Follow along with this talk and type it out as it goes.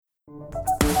Hello,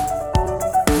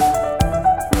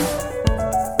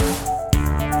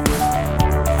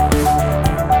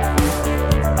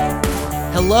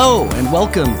 and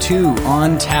welcome to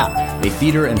On Tap, a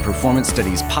theater and performance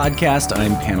studies podcast.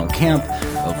 I'm Panel Camp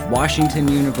of Washington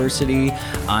University.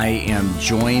 I am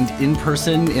joined in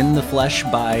person, in the flesh,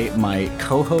 by my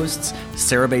co-hosts,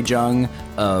 Sarah Bae Jung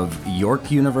of York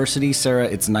University. Sarah,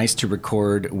 it's nice to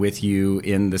record with you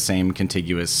in the same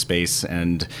contiguous space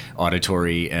and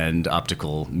auditory and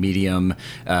optical medium.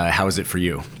 How is it for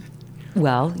you?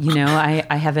 Well, you know,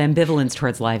 I have ambivalence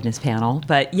towards liveness, Panel,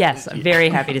 but yes, I'm very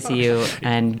happy to see you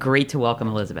and great to welcome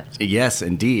Elizabeth. Yes,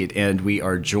 indeed. And we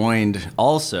are joined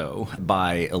also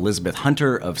by Elizabeth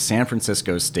Hunter of San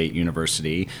Francisco State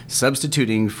University,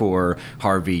 substituting for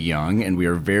Harvey Young, and we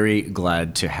are very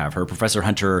glad to have her. Professor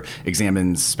Hunter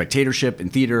examines spectatorship in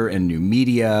theater and new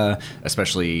media,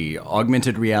 especially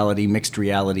augmented reality, mixed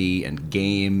reality, and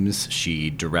games. She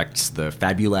directs the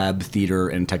Fabulab Theater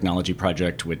and Technology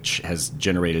Project, which has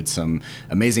generated some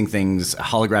amazing things,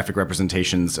 holographic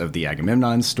representations of the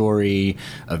Agamemnon story,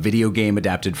 a video game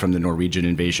adapted from the Norwegian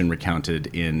invasion recounted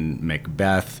in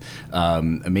Macbeth,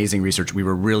 amazing research. We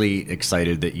were really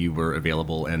excited that you were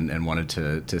available and wanted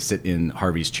to sit in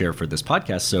Harvey's chair for this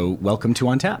podcast, so welcome to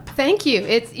On Tap. Thank you.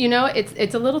 It's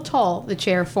a little tall, the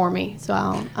chair for me, so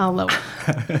I'll lower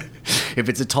it. If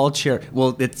it's a tall chair,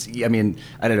 well, I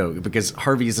don't know, because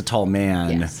Harvey is a tall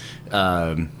man. Yes.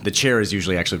 The chair is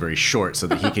usually actually very short so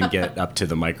that he can get up to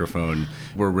the microphone.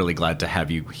 We're really glad to have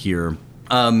you here.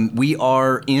 We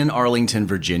are in Arlington,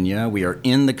 Virginia. We are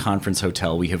in the conference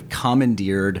hotel. We have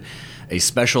commandeered a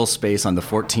special space on the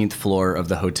 14th floor of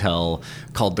the hotel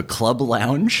called the Club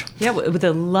Lounge. Yeah, with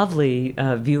a lovely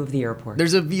view of the airport.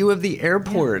 There's a view of the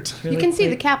airport. Yeah, really you can see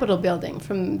the Capitol building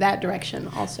from that direction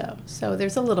also, so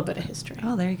there's a little bit of history.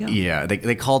 Oh, there you go. Yeah,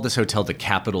 they called this hotel the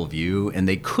Capitol View, and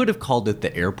they could have called it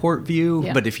the Airport View,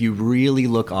 Yeah. but if you really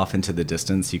look off into the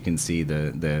distance, you can see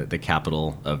the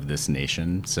capital of this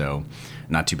nation, so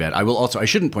not too bad. I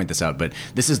shouldn't point this out, but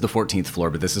this is the 14th floor,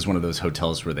 but this is one of those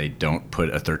hotels where they don't put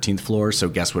a 13th floor, so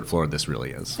guess what floor this really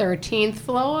is? 13th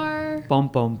floor. Boom,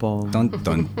 boom, boom. Dun,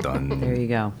 dun, dun. There you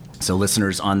go. So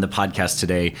listeners, on the podcast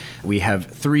today, we have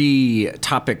 3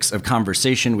 topics of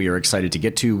conversation we are excited to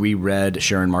get to. We read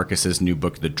Sharon Marcus's new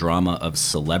book, The Drama of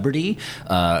Celebrity,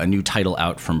 a new title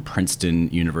out from Princeton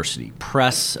University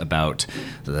Press about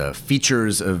the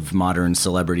features of modern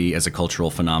celebrity as a cultural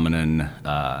phenomenon,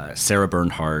 Sarah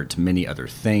Bernhardt, many other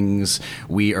things.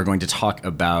 We are going to talk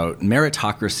about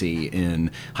meritocracy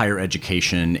in higher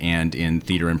education and in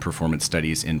theater and performance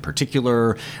studies in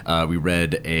particular. We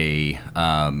read a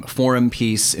forum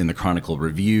piece in the Chronicle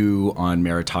Review on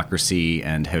meritocracy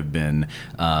and have been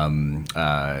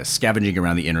scavenging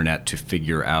around the internet to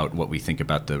figure out what we think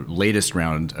about the latest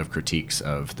round of critiques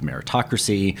of the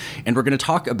meritocracy. And we're going to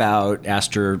talk about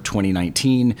Astor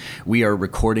 2019. We are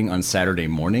recording on Saturday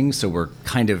morning, so we're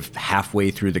kind of halfway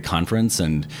through the conference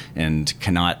and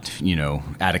cannot,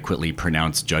 adequately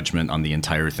pronounce judgment on the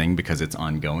entire thing because it's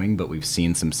ongoing, but we've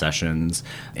seen some sessions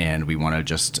and we want to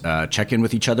just check in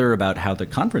with each other about how the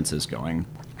conference is going.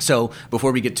 So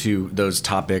before we get to those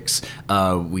topics,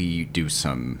 we do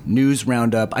some news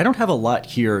roundup. I don't have a lot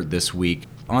here this week.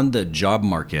 On the job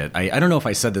market, I don't know if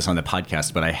I said this on the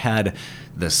podcast, but I had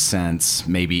the sense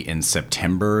maybe in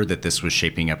September that this was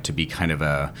shaping up to be kind of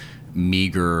a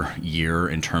meager year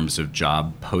in terms of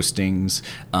job postings.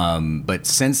 But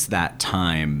since that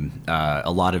time,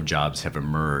 a lot of jobs have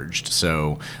emerged.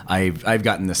 So I've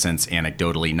gotten the sense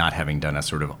anecdotally, not having done a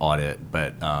sort of audit,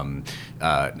 but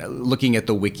looking at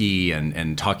the wiki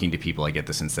and talking to people, I get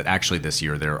the sense that actually this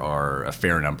year there are a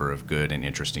fair number of good and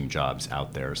interesting jobs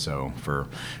out there. So for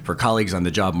colleagues on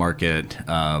the job market,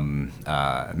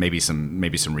 maybe some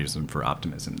reason for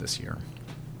optimism this year.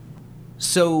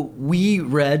 So we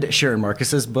read Sharon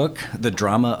Marcus's book, The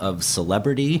Drama of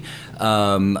Celebrity.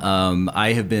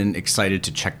 I have been excited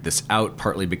to check this out,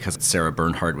 partly because Sarah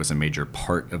Bernhardt was a major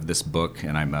part of this book,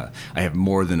 and I have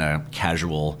more than a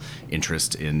casual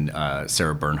interest in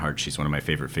Sarah Bernhardt. She's one of my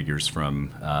favorite figures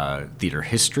from theater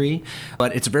history.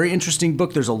 But it's a very interesting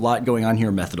book. There's a lot going on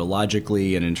here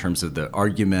methodologically and in terms of the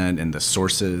argument and the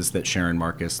sources that Sharon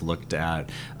Marcus looked at.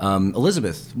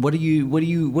 Elizabeth, what do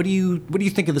you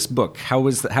think of this book? How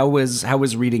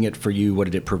was reading it for you? What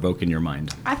did it provoke in your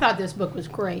mind? I thought this book was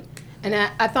great. And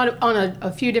I thought it on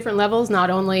a few different levels, not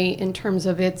only in terms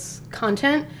of its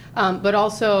content, but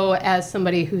also as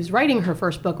somebody who's writing her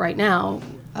first book right now,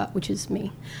 which is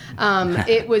me.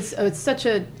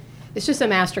 It's just a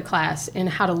masterclass in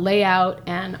how to lay out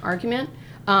an argument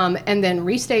and then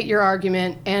restate your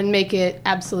argument and make it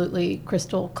absolutely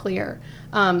crystal clear.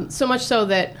 So much so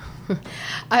that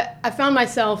I found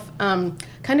myself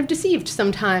kind of deceived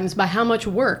sometimes by how much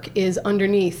work is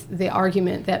underneath the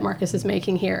argument that Marcus is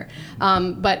making here.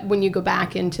 But when you go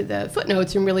back into the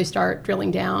footnotes and really start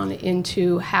drilling down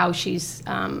into how she's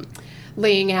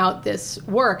laying out this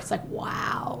work, it's like,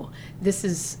 wow, this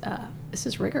is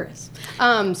rigorous.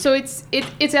 So it's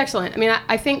excellent. I mean,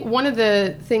 I think one of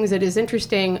the things that is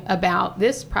interesting about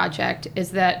this project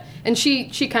is that, and she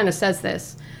kind of says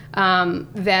this,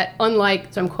 that unlike,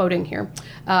 so I'm quoting here,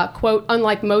 quote,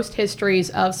 unlike most histories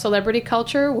of celebrity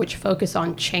culture, which focus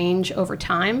on change over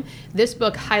time, this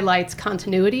book highlights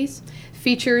continuities,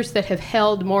 features that have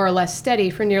held more or less steady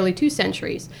for nearly 2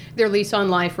 centuries, their lease on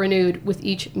life renewed with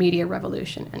each media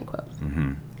revolution, end quote.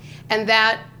 Mm-hmm. And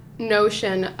that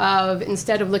notion of,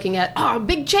 instead of looking at,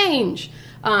 big change,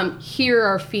 here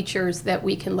are features that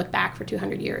we can look back for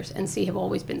 200 years and see have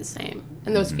always been the same.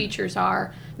 And those features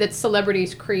are that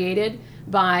celebrities created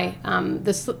by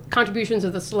the contributions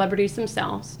of the celebrities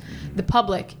themselves, the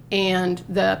public, and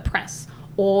the press,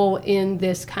 all in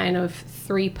this kind of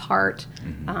 3-part,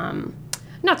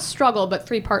 not struggle, but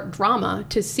 3-part drama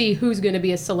to see who's going to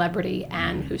be a celebrity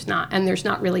and who's not. And there's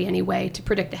not really any way to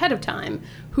predict ahead of time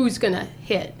who's going to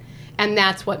hit. And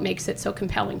that's what makes it so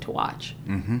compelling to watch.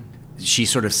 Mm-hmm. She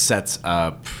sort of sets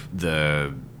up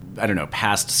the,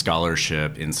 past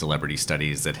scholarship in celebrity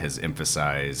studies that has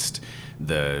emphasized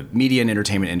the media and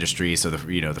entertainment industry. So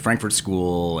the Frankfurt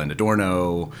School and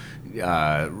Adorno,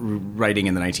 writing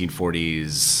in the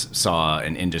 1940s, saw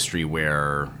an industry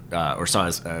where, or saw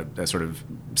a sort of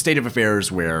state of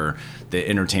affairs where the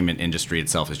entertainment industry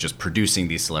itself is just producing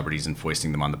these celebrities and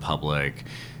foisting them on the public.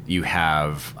 You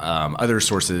have other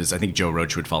sources, I think Joe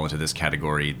Roach would fall into this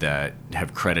category, that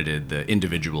have credited the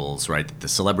individuals, right? The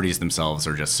celebrities themselves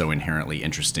are just so inherently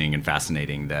interesting and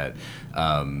fascinating that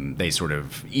they sort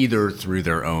of, either through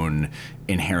their own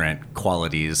inherent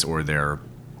qualities or their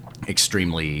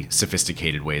extremely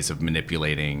sophisticated ways of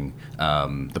manipulating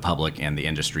the public and the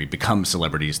industry, become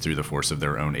celebrities through the force of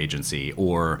their own agency,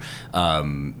 or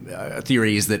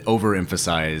theories that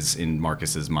overemphasize, in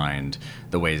Marcus's mind,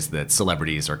 the ways that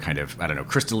celebrities are kind of,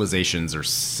 crystallizations or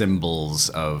symbols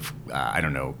of,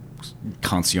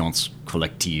 conscience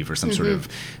collective or some sort of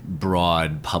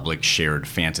broad public shared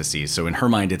fantasy. So in her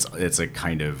mind, it's a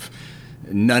kind of,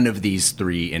 none of these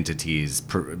 3 entities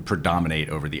predominate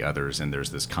over the others, and there's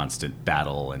this constant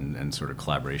battle and sort of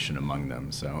collaboration among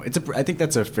them. So I think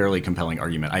that's a fairly compelling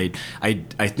argument. I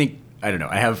think,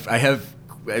 I have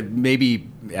maybe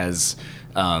as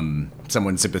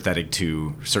someone sympathetic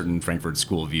to certain Frankfurt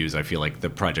School views, I feel like the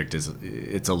project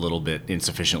it's a little bit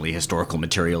insufficiently historical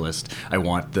materialist. I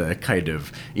want the kind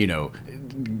of,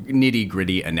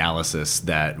 nitty-gritty analysis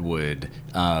that would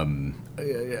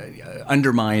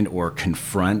undermine or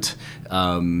confront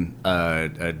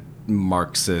a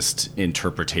Marxist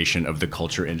interpretation of the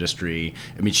culture industry.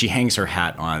 I mean, she hangs her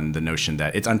hat on the notion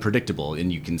that it's unpredictable,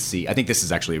 and you can see, I think this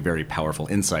is actually a very powerful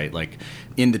insight, like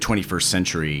in the 21st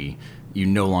century, you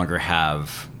no longer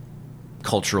have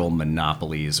cultural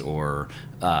monopolies or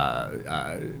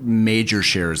major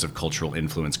shares of cultural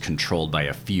influence controlled by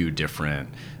a few different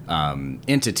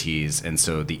entities. And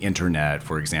so the internet,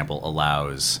 for example,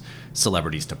 allows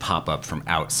celebrities to pop up from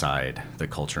outside the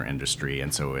culture industry.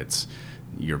 And so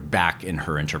you're back in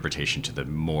her interpretation to the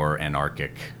more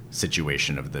anarchic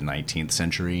situation of the 19th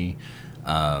century.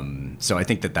 So I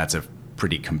think that that's a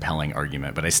pretty compelling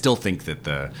argument, but I still think that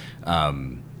the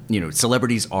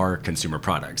celebrities are consumer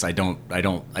products. I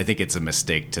think it's a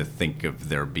mistake to think of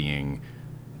there being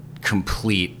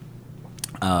complete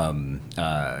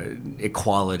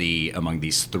equality among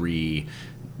these 3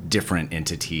 different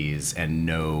entities and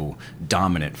no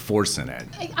dominant force in it.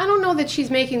 I don't know that she's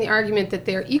making the argument that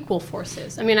they're equal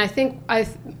forces. I mean, I think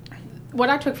what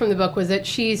I took from the book was that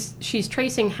she's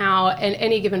tracing how at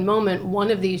any given moment one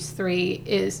of these 3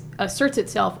 asserts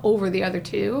itself over the other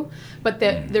 2, but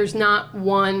that there's not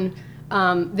one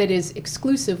that is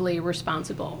exclusively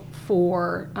responsible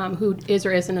for who is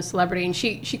or isn't a celebrity. And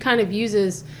she kind of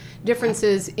uses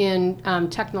differences in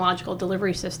technological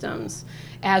delivery systems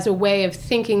as a way of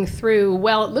thinking through,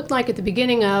 well, it looked like at the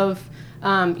beginning of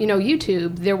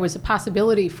YouTube, there was a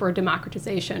possibility for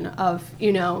democratization of,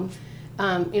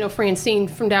 Francine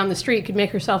from down the street could make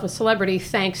herself a celebrity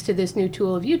thanks to this new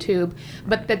tool of YouTube,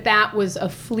 but that was a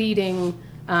fleeting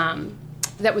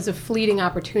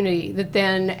opportunity that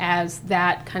then, as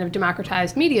that kind of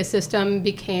democratized media system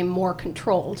became more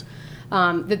controlled,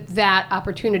 that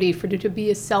opportunity to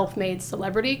be a self-made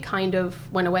celebrity kind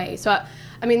of went away. So,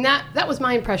 I mean, that was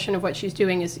my impression of what she's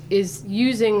doing is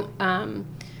using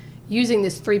using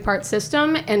this three-part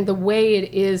system, and the way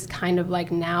it is kind of like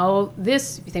now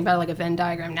this, if you think about it like a Venn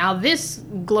diagram, now this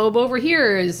globe over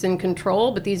here is in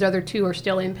control, but these other two are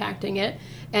still impacting it.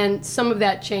 And some of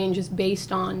that change is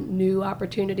based on new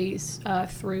opportunities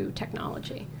through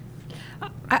technology.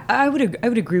 I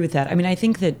would agree with that. I mean, I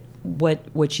think that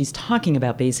what she's talking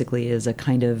about basically is a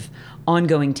kind of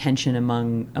ongoing tension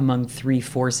among three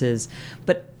forces.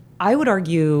 But I would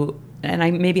argue,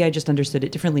 and maybe I just understood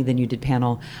it differently than you did,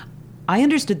 panel. I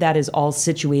understood that as all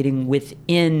situating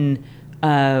within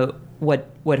what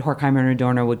Horkheimer and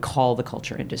Adorno would call the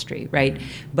culture industry, right?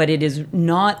 But it is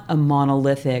not a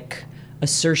monolithic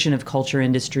assertion of culture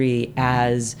industry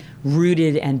as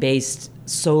rooted and based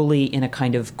solely in a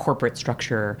kind of corporate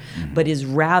structure, but is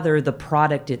rather the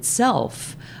product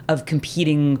itself of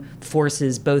competing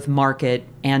forces, both market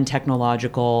and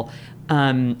technological,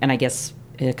 and I guess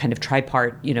a kind of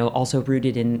tripart, also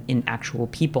rooted in actual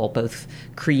people, both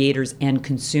creators and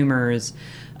consumers,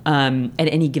 at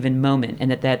any given moment,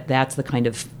 and that's the kind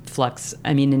of flux.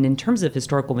 I mean, and in terms of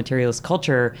historical materialist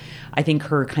culture, I think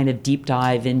her kind of deep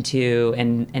dive into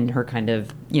and her kind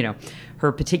of,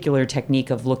 her particular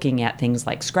technique of looking at things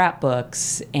like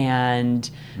scrapbooks and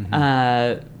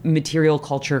material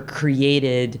culture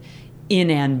created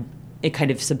in a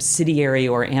kind of subsidiary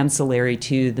or ancillary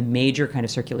to the major kind of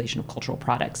circulation of cultural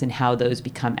products and how those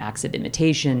become acts of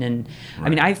imitation. And right. I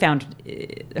mean, I found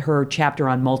her chapter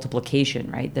on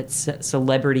multiplication, right? That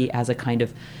celebrity as a kind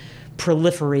of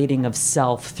proliferating of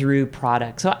self through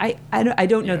products. So I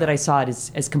don't know that I saw it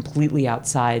as completely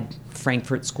outside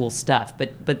Frankfurt School stuff,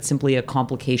 but simply a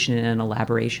complication and an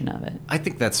elaboration of it. I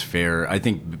think that's fair. I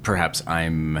think perhaps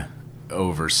I'm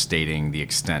overstating the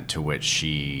extent to which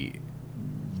she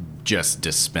just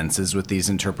dispenses with these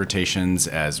interpretations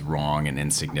as wrong and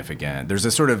insignificant. There's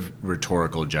a sort of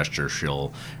rhetorical gesture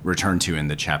she'll return to in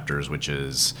the chapters, which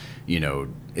is,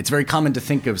 it's very common to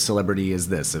think of celebrity as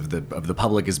this, of the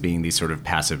public as being these sort of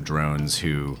passive drones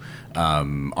who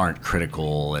aren't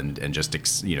critical and just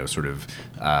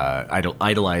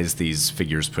idolize these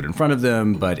figures put in front of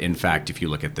them. But in fact, if you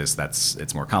look at this,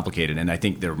 it's more complicated. And I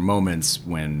think there are moments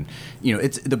when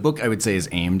the book, I would say, is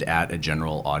aimed at a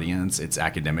general audience. It's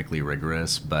academically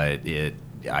rigorous, but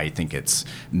I think it's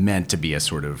meant to be a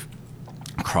sort of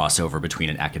crossover between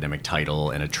an academic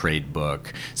title and a trade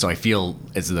book. So I feel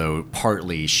as though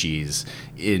partly she's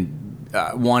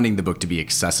wanting the book to be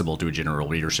accessible to a general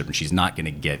readership, and she's not going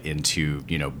to get into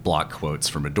block quotes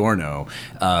from Adorno.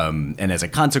 And as a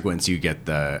consequence, you get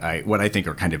what I think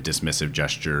are kind of dismissive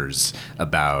gestures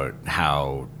about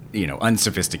how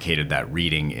unsophisticated that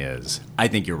reading is. I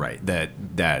think you're right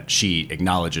that she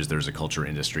acknowledges there's a culture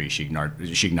industry. She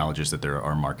acknowledges that there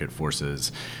are market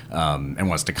forces, and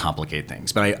wants to complicate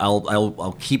things. But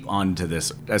I'll keep on to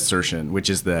this assertion, which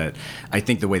is that I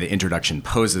think the way the introduction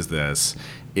poses this,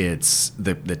 it's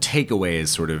the takeaway is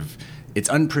sort of, it's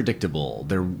unpredictable.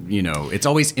 It's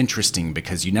always interesting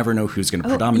because you never know who's going to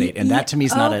predominate, and that to me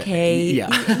is not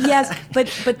Yes,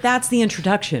 but that's the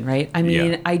introduction, right? I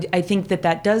mean, I think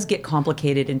that does get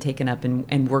complicated and taken up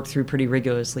and worked through pretty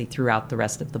rigorously throughout the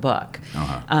rest of the book,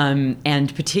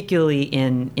 and particularly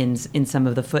in some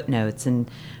of the footnotes.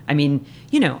 And I mean,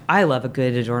 I love a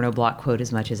good Adorno block quote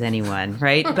as much as anyone,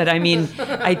 right? But I mean,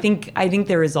 I think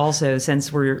there is also,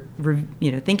 since we're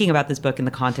thinking about this book in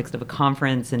the context of a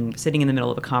conference and sitting in the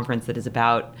middle of a conference that is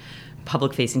about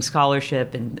public-facing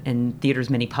scholarship and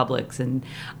theater's many publics, and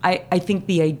I think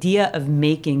the idea of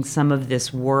making some of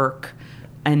this work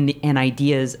and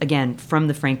ideas, again, from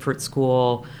the Frankfurt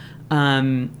School,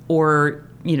 or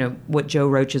what Joe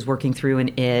Roach is working through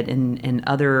in it, and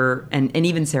other, and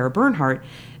even Sarah Bernhardt,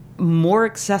 more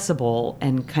accessible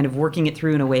and kind of working it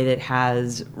through in a way that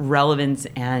has relevance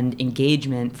and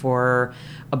engagement for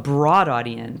a broad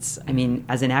audience. I mean,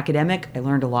 as an academic, I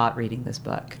learned a lot reading this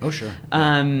book. Oh, sure.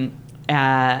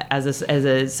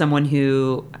 As someone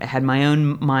who had my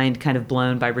own mind kind of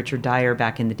blown by Richard Dyer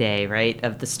back in the day, right,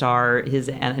 of the star, his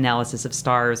analysis of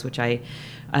stars, which I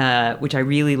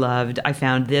really loved. I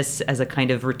found this as a kind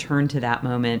of return to that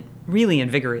moment really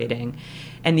invigorating.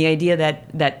 And the idea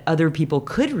that other people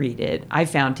could read it, I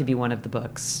found to be one of the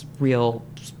book's real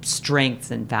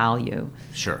strengths and value.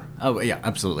 Sure. Oh, yeah,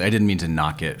 absolutely. I didn't mean to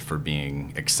knock it for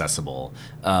being accessible.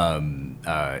 And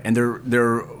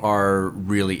there are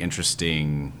really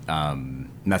interesting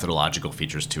methodological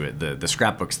features to it. The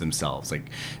scrapbooks themselves,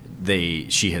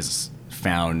 she has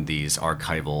found these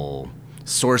archival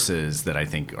sources that I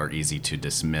think are easy to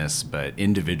dismiss, but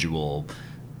individual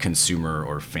consumer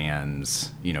or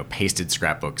fans, pasted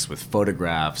scrapbooks with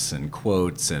photographs and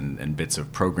quotes and bits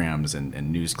of programs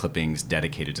and news clippings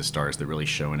dedicated to stars that really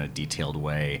show in a detailed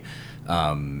way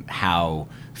how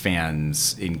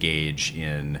fans engage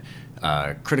in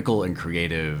critical and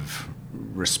creative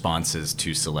responses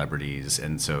to celebrities.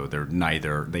 And so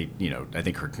I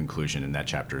think her conclusion in that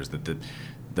chapter is that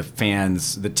the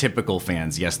fans, the typical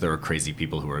fans, yes, there are crazy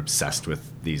people who are obsessed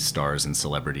with these stars and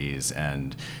celebrities,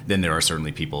 and then there are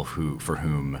certainly people for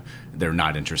whom they're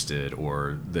not interested,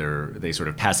 or they sort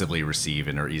of passively receive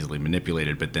and are easily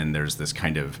manipulated. But then there's this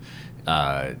kind of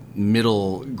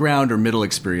middle ground or middle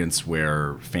experience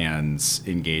where fans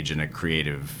engage in a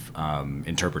creative,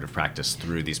 interpretive practice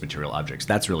through these material objects.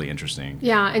 That's really interesting.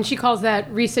 Yeah, and she calls that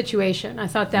resituation. I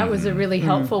thought that was a really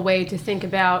helpful way to think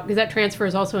about, because that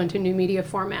transfers also into new media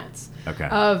formats.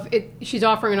 Okay. She's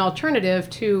offering an alternative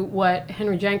to what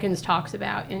Henry Jenkins talks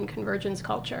about in Convergence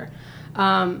Culture.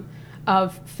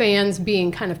 Of fans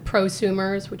being kind of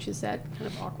prosumers, which is that kind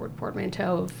of awkward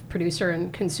portmanteau of producer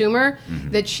and consumer,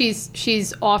 that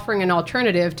she's offering an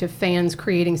alternative to fans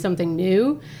creating something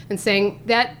new and saying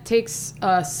that takes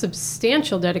a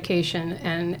substantial dedication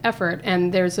and effort,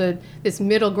 and there's this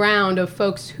middle ground of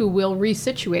folks who will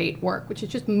resituate work, which is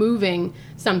just moving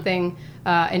something,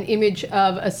 an image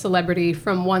of a celebrity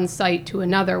from one site to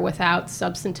another without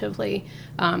substantively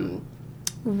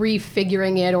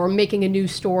refiguring it or making a new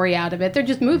story out of it. They're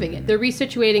just moving it. They're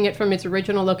resituating it from its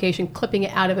original location, clipping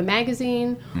it out of a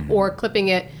magazine, or clipping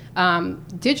it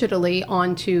digitally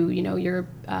onto your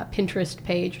Pinterest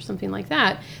page or something like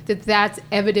that. That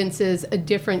evidences a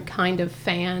different kind of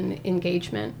fan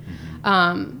engagement.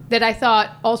 That I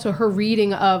thought also her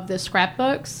reading of the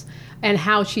scrapbooks and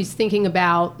how she's thinking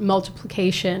about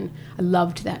multiplication. I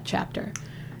loved that chapter.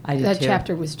 I did that too.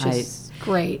 chapter was just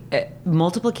great.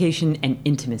 Multiplication and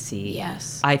intimacy,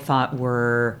 Yes. I thought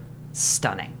were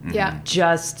stunning. Yeah.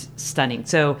 Just stunning.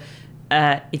 So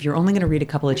if you're only going to read a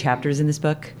couple of chapters in this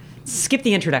book, skip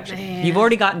the introduction. Man. You've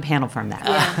already gotten panel from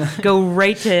that. Go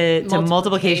right to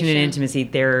multiplication and intimacy.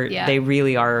 They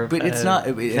really are But it's not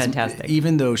fantastic.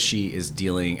 Even though she is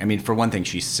dealing, I mean, for one thing,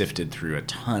 she sifted through a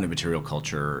ton of material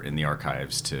culture in the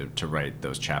archives to write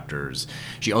those chapters.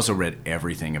 She also read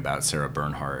everything about Sarah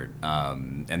Bernhardt,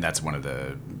 and that's one of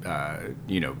the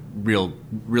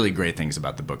really great things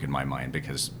about the book in my mind,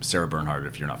 because Sarah Bernhardt,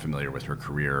 if you're not familiar with her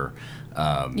career,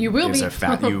 You will is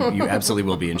be. you absolutely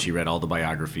will be. And she read all the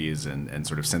biographies and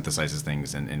sort of synthesizes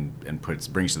things and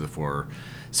brings to the fore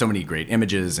so many great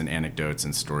images and anecdotes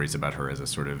and stories about her as a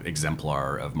sort of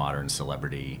exemplar of modern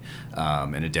celebrity,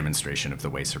 and a demonstration of the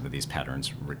way sort of these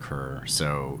patterns recur.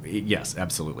 So yes,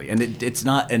 absolutely. And it's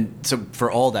not, and so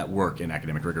for all that work in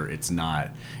academic rigor, it's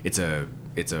a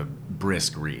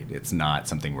brisk read. It's not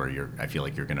something where I feel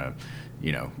like you're gonna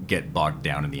get bogged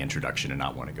down in the introduction and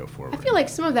not want to go forward. I feel like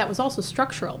some of that was also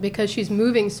structural, because she's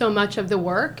moving so much of the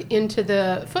work into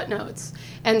the footnotes.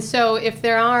 And so if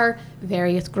there are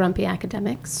various grumpy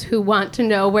academics who want to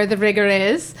know where the rigor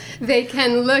is, they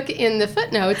can look in the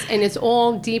footnotes, and it's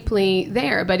all deeply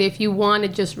there. But if you want to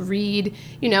just read,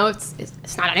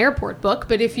 it's not an airport book,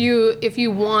 but if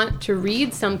you want to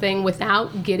read something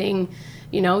without getting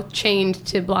chained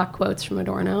to block quotes from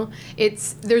Adorno,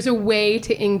 there's a way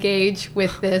to engage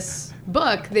with this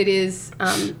book that is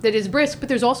brisk, but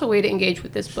there's also a way to engage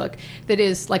with this book that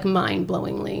is like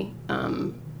mind-blowingly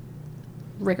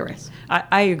rigorous.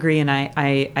 I agree, and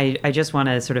I just want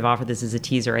to sort of offer this as a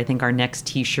teaser. I think our next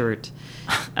T-shirt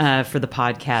for the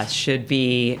podcast should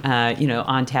be,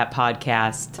 On Tap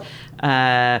Podcast.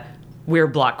 We're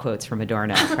block quotes from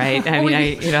Adorno, right? I mean,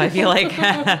 I feel like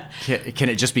can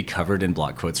it just be covered in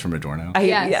block quotes from Adorno?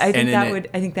 Yes.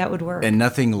 I think that would work. And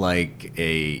nothing like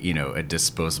a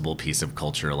disposable piece of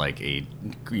culture, like a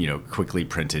quickly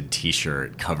printed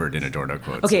T-shirt covered in Adorno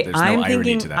quotes. Okay, There's no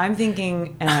irony to that. I'm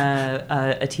thinking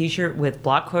a T-shirt with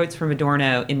block quotes from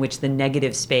Adorno in which the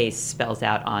negative space spells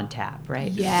out On Tap,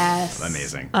 right? Yes.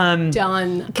 Amazing.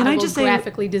 Done. Can I will just say-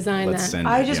 graphically design Let's that? send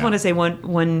I it, just yeah. want to say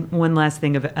one last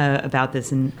thing about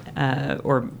this, and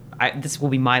this will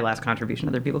be my last contribution.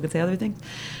 Other people could say other things,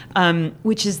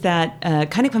 which is that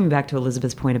kind of coming back to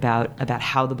Elizabeth's point about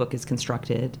how the book is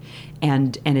constructed,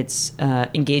 and its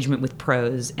engagement with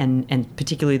prose, and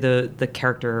particularly the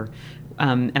character.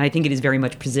 And I think it is very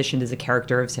much positioned as a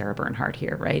character of Sarah Bernhardt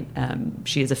here, right?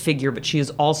 She is a figure, but she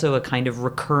is also a kind of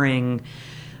recurring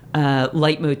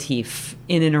leitmotif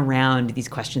in and around these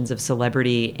questions of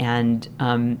celebrity, and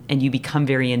you become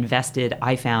very invested.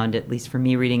 I found, at least for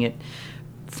me, reading it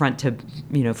front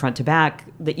to back,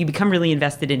 that you become really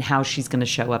invested in how she's going to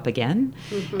show up again,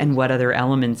 and what other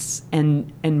elements.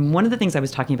 And one of the things I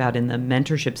was talking about in the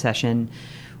mentorship session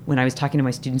when I was talking to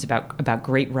my students about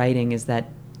great writing is that,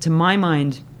 to my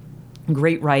mind,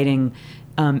 great writing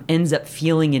ends up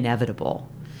feeling inevitable.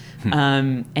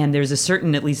 And there's a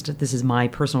certain, at least this is my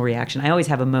personal reaction, I always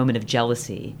have a moment of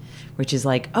jealousy, which is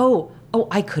like, oh,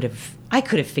 I could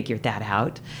have figured that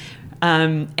out.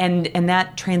 And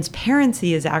that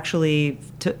transparency is actually,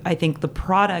 I think, the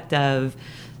product of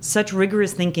such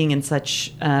rigorous thinking and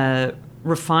such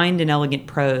refined and elegant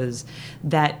prose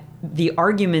that the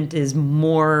argument is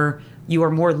more, you are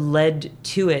more led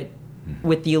to it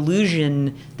with the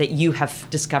illusion that you have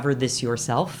discovered this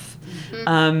yourself,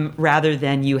 rather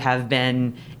than you have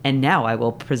been, and now I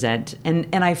will present. And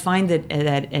I find that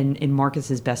in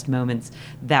Marcus's best moments,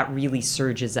 that really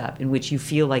surges up, in which you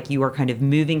feel like you are kind of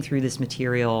moving through this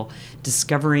material,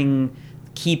 discovering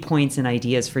key points and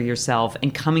ideas for yourself,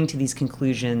 and coming to these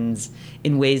conclusions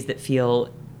in ways that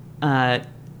feel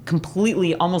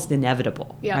completely almost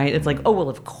inevitable, right? It's like, oh, well,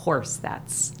 of course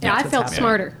that's I felt happening.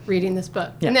 smarter reading this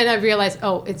book. And then I realized,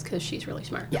 oh, it's because she's really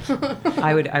smart. Yeah,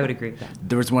 I would agree with that.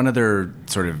 There was one other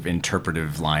sort of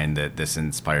interpretive line that this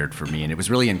inspired for me, and it was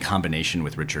really in combination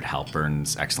with Richard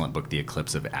Halpern's excellent book, The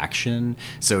Eclipse of Action.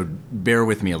 So bear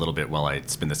with me a little bit while I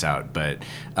spin this out. But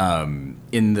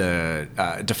in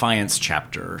the Defiance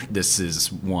chapter, this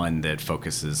is one that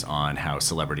focuses on how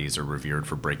celebrities are revered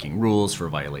for breaking rules, for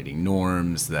violating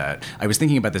norms. That I was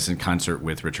thinking about this in concert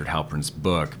with Richard Halpern's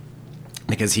book,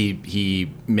 because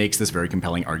he makes this very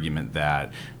compelling argument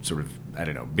that sort of, I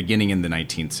don't know, beginning in the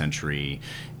 19th century,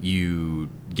 you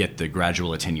get the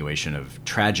gradual attenuation of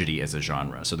tragedy as a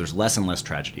genre. So there's less and less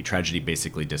tragedy. Tragedy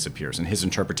basically disappears. And his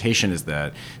interpretation is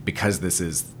that because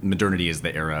modernity is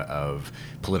the era of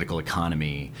political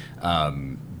economy,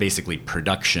 basically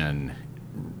production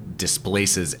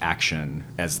displaces action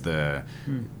as the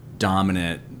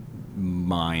dominant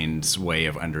mind's way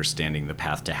of understanding the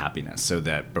path to happiness. So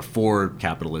that before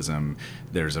capitalism,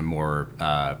 there's a more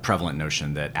prevalent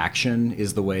notion that action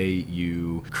is the way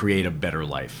you create a better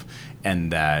life.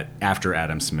 And that after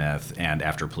Adam Smith and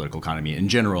after political economy in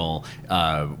general,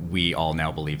 we all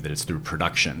now believe that it's through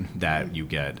production that you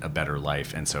get a better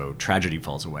life. And so tragedy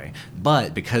falls away.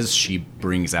 But because she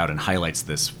brings out and highlights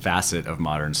this facet of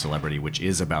modern celebrity, which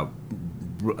is about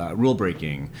rule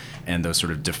breaking and those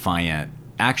sort of defiant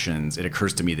actions, it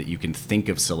occurs to me that you can think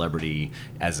of celebrity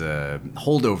as a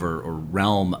holdover or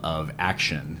realm of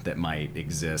action that might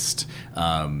exist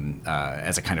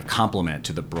as a kind of complement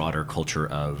to the broader culture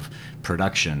of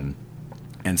production.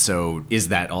 And so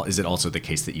is it also the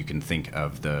case that you can think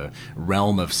of the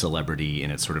realm of celebrity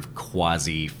in its sort of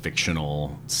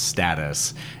quasi-fictional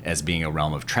status as being a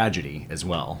realm of tragedy as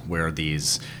well, where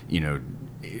these,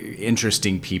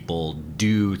 interesting people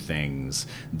do things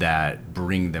that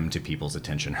bring them to people's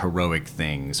attention, heroic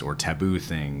things or taboo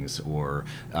things or,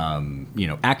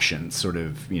 actions, sort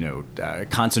of,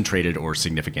 concentrated or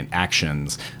significant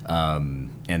actions.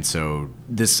 And so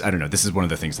this is one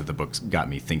of the things that the book's got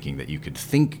me thinking, that you could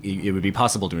think it would be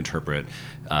possible to interpret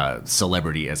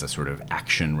celebrity as a sort of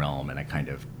action realm and a kind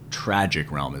of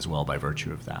tragic realm as well by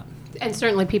virtue of that. And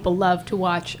certainly people love to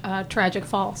watch tragic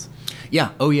falls.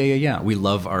 Yeah. Oh, yeah. We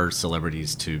love our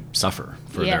celebrities to suffer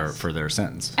for their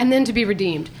sins. And then to be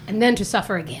redeemed. And then to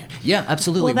suffer again. Yeah,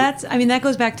 absolutely. Well, that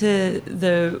goes back to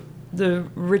the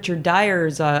Richard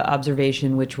Dyer's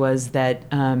observation, which was that,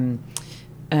 and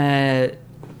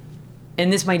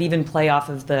this might even play off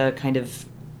of the kind of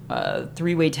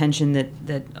three-way tension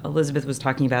that Elizabeth was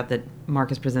talking about that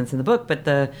Marcus presents in the book, but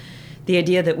the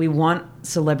idea that we want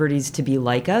celebrities to be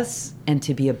like us and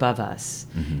to be above us.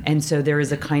 Mm-hmm. And so there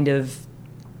is a kind of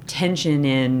tension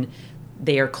in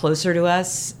they are closer to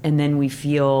us, and then we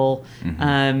feel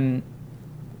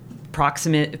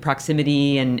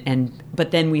proximity,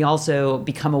 but then we also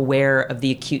become aware of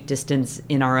the acute distance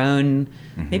in our own.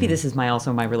 Maybe this is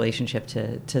also my relationship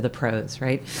to the prose,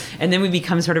 right? And then we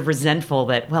become sort of resentful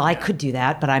that, well, I could do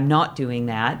that, but I'm not doing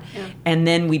that, and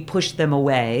then we push them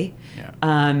away,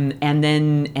 and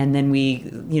then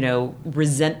we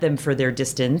resent them for their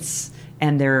distance.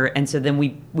 And so then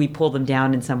we pull them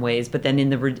down in some ways, but then in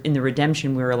the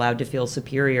redemption we're allowed to feel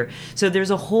superior. So there's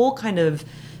a whole kind of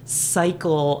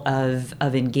cycle of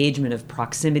engagement, of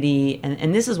proximity,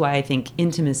 and this is why I think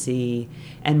intimacy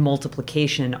and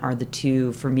multiplication are the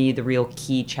two, for me, the real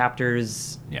key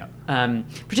chapters. Yeah.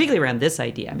 Particularly around this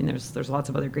idea. I mean, there's lots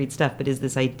of other great stuff, but is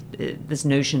this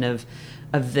notion of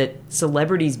that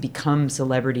celebrities become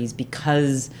celebrities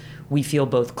because we feel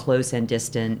both close and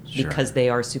distant, because they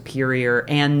are superior,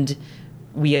 and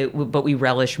but we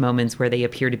relish moments where they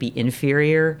appear to be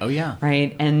inferior. Oh yeah.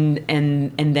 Right. And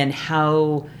then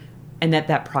how and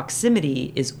that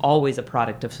proximity is always a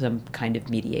product of some kind of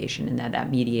mediation, and that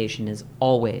mediation is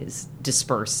always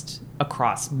dispersed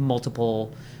across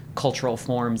multiple cultural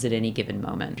forms at any given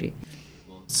moment.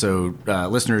 So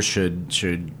listeners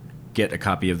should get a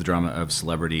copy of The Drama of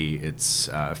Celebrity. It's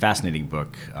a fascinating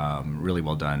book, really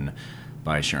well done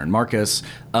by Sharon Marcus.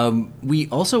 We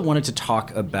also wanted to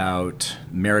talk about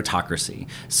meritocracy.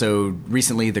 So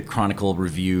recently, the Chronicle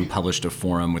Review published a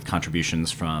forum with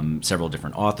contributions from several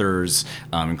different authors,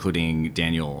 including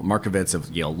Daniel Markovits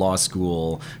of Yale Law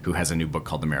School, who has a new book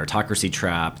called The Meritocracy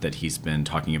Trap that he's been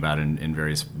talking about in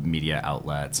various media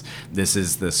outlets. This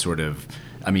is the sort of,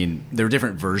 there are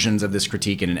different versions of this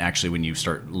critique, and actually when you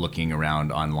start looking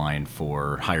around online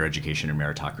for higher education and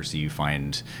meritocracy, you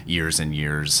find years and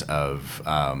years of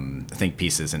think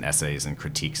pieces and essays and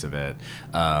critiques of it.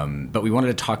 But we wanted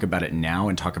to talk about it now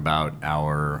and talk about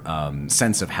our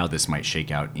sense of how this might shake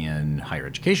out in higher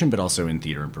education, but also in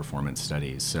theater and performance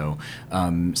studies. So,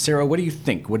 Sarah, what do you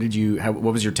think? What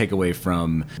was your takeaway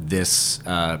from this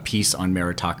piece on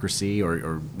meritocracy,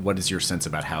 or what is your sense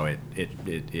about how it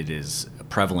is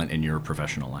prevalent in your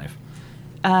professional life?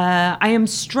 I am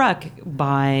struck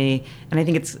by, and I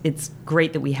think it's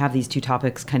great that we have these two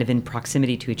topics kind of in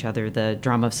proximity to each other, the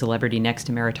drama of celebrity next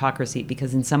to meritocracy,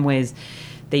 because in some ways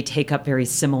they take up very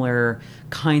similar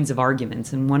kinds of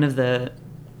arguments. And one of the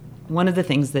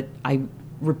things that I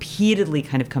repeatedly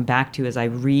kind of come back to as I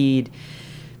read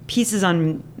pieces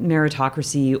on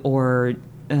meritocracy or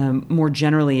more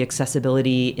generally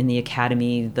accessibility in the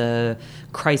academy, the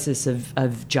crisis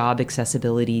of job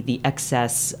accessibility, the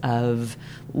excess of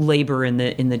labor in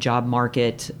the job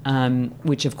market,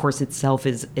 which of course itself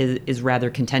is rather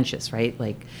contentious, right?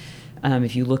 Like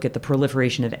if you look at the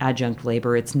proliferation of adjunct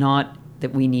labor, it's not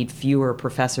that we need fewer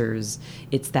professors,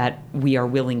 it's that we are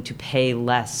willing to pay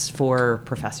less for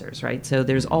professors, right? So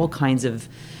there's all kinds of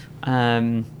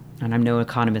and I'm no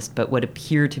economist, but what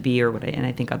appear to be, and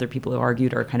I think other people have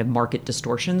argued, are kind of market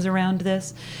distortions around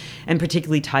this, and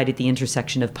particularly tied at the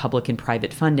intersection of public and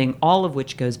private funding, all of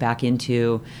which goes back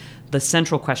into the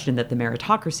central question that the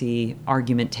meritocracy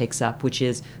argument takes up, which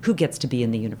is who gets to be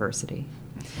in the university.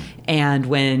 And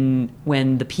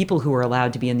when the people who were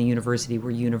allowed to be in the university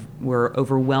were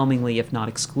overwhelmingly, if not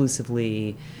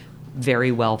exclusively,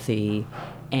 very wealthy,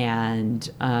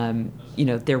 and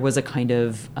there was a kind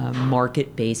of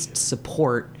market-based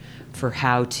support for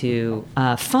how to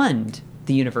fund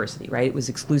the university, right? It was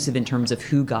exclusive in terms of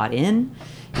who got in.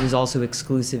 It was also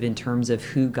exclusive in terms of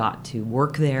who got to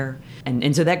work there.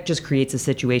 And so that just creates a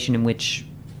situation in which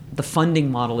the funding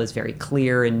model is very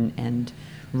clear and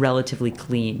relatively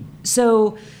clean.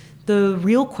 So the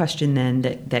real question then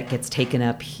that gets taken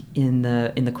up in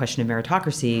the question of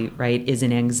meritocracy, right, is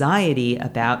an anxiety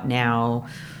about now,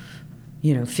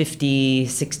 50,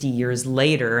 60 years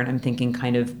later, and I'm thinking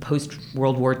kind of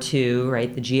post-World War II,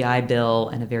 right, the GI Bill,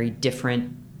 and a very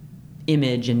different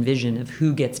image and vision of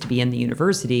who gets to be in the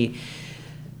university,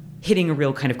 hitting a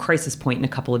real kind of crisis point in a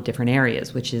couple of different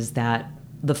areas, which is that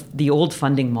the old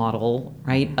funding model,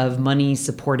 right, of money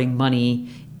supporting money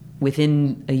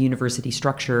within a university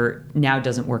structure now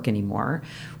doesn't work anymore.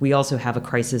 We also have a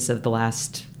crisis of the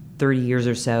last 30 years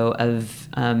or so of,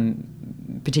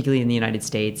 particularly in the United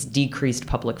States, decreased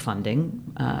public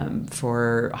funding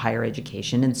for higher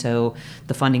education. And so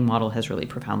the funding model has really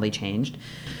profoundly changed.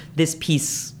 This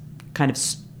piece kind of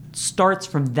starts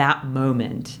from that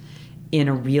moment in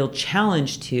a real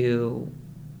challenge to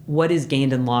what is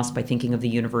gained and lost by thinking of the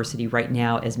university right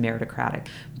now as meritocratic.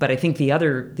 But I think the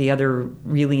other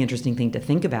really interesting thing to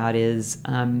think about is,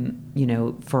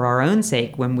 for our own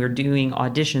sake, when we're doing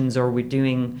auditions or we're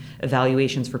doing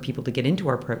evaluations for people to get into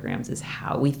our programs, is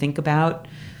how we think about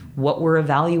what we're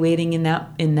evaluating in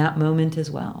that moment as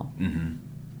well. Mm-hmm.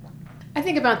 I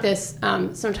think about this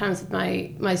sometimes with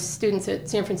my students at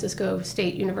San Francisco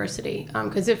State University,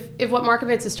 because if what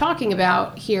Markovits is talking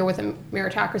about here with a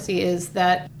meritocracy is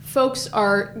that folks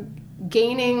are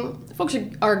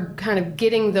kind of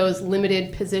getting those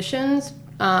limited positions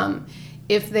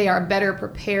if they are better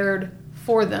prepared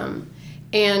for them,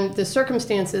 and the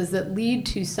circumstances that lead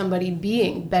to somebody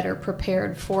being better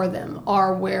prepared for them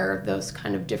are where those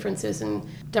kind of differences in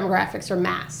demographics are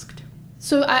masked.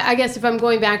 So I guess if I'm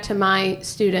going back to my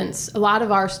students, a lot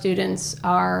of our students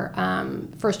are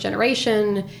first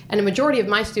generation, and a majority of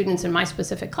my students in my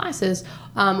specific classes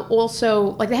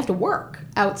also, they have to work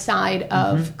outside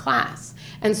of class.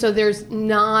 And so there's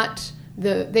not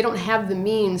they don't have the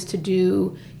means to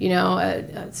do,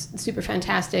 a super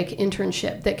fantastic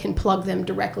internship that can plug them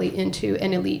directly into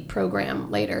an elite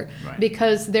program later, right,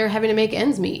 because they're having to make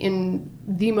ends meet in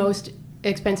the most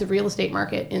expensive real estate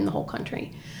market in the whole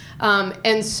country.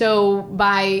 And so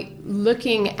by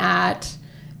looking at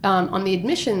on the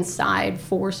admissions side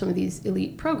for some of these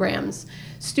elite programs,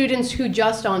 students who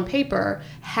just on paper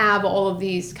have all of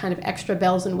these kind of extra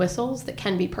bells and whistles that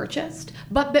can be purchased,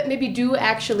 but that maybe do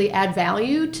actually add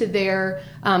value to their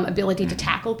ability to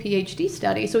tackle PhD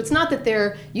study. So it's not that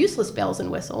they're useless bells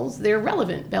and whistles, they're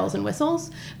relevant bells and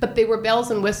whistles, but they were bells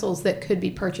and whistles that could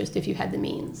be purchased if you had the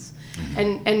means.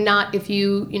 And not if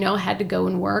you had to go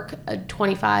and work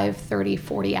 25, 30,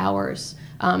 40 hours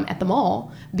at the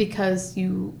mall because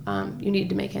you needed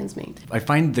to make ends meet. I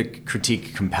find the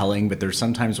critique compelling, but there's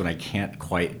sometimes when I can't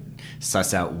quite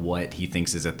suss out what he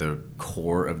thinks is at the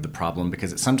core of the problem,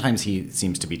 because sometimes he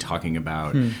seems to be talking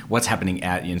about what's happening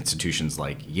at institutions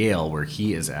like Yale, where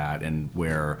he is at, and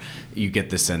where you get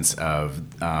the sense of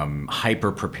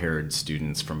hyper-prepared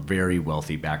students from very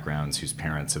wealthy backgrounds whose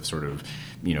parents have sort of,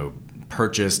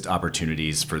 purchased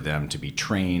opportunities for them to be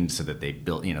trained so that they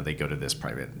build, they go to this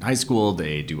private high school,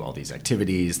 they do all these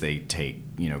activities, they take,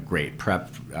 great prep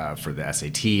for the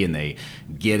SAT, and they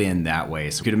get in that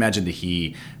way. So you could imagine that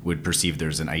he would perceive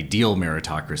there's an ideal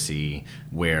meritocracy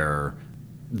where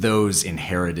those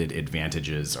inherited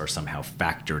advantages are somehow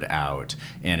factored out,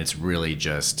 and it's really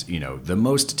just, the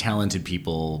most talented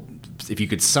people. If you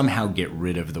could somehow get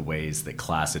rid of the ways that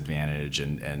class advantage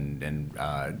and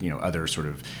other sort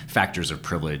of factors of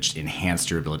privilege enhanced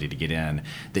your ability to get in,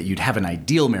 that you'd have an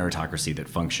ideal meritocracy that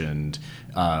functioned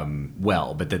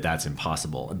well, but that's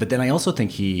impossible. But then I also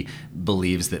think he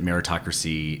believes that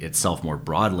meritocracy itself more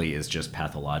broadly is just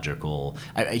pathological.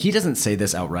 He doesn't say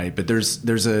this outright, but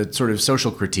there's a sort of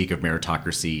social critique of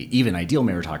meritocracy, even ideal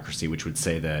meritocracy, which would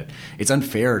say that it's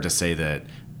unfair to say that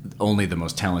only the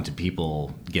most talented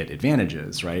people get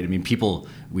advantages, right? I mean,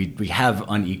 we have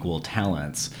unequal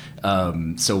talents.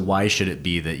 So why should it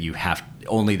be that you have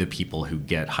only the people who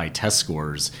get high test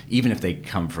scores, even if they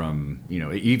come from,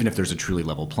 even if there's a truly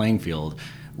level playing field,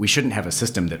 we shouldn't have a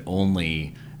system that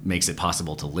only makes it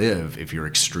possible to live if you're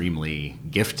extremely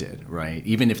gifted, right?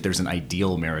 Even if there's an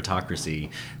ideal meritocracy,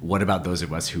 what about those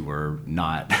of us who are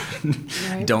not,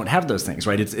 right. Don't have those things,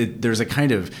 right? There's a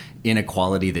kind of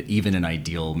inequality that even an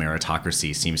ideal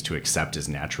meritocracy seems to accept as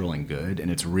natural and good, and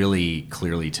it's really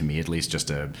clearly, to me at least, just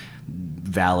a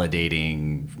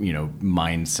validating,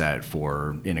 mindset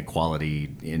for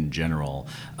inequality in general.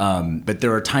 But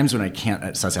there are times when I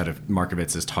can't suss out if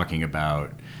Markovits is talking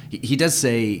about. He does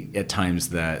say at times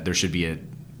that there should be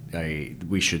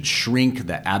we should shrink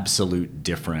the absolute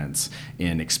difference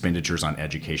in expenditures on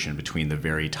education between the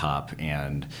very top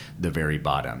and the very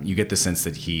bottom. You get the sense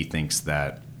that he thinks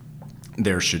that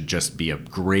there should just be a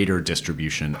greater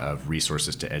distribution of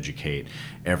resources to educate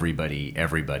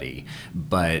everybody.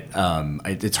 But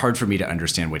it's hard for me to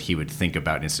understand what he would think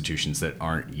about institutions that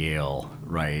aren't Yale,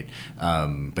 right?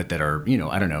 But that are,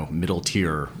 middle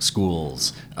tier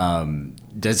schools.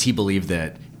 Does he believe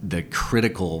that the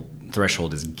critical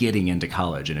threshold is getting into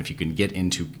college, and if you can get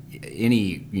into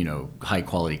any high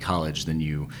quality college, then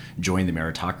you join the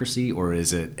meritocracy? Or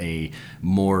is it a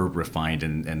more refined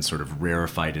and sort of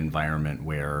rarefied environment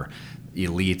where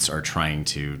elites are trying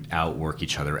to outwork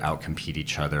each other, outcompete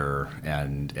each other,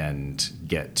 and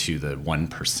get to the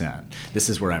 1%? This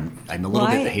is where I'm a little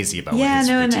bit hazy about. Yeah,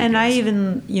 no, and I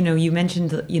even you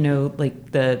mentioned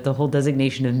like the whole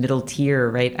designation of middle tier,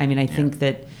 right? I mean, I think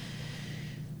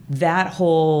that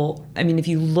whole, if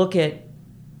you look at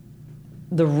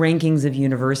the rankings of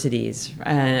universities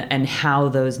and how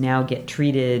those now get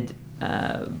treated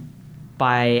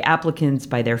by applicants,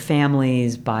 by their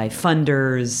families, by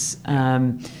funders,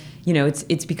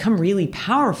 it's become really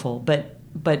powerful. But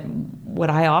what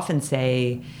I often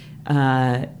say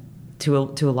to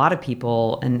a lot of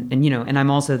people, and I'm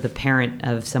also the parent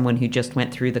of someone who just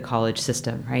went through the college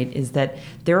system, right, is that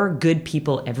there are good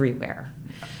people everywhere.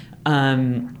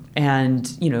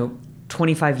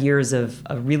 25 years of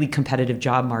a really competitive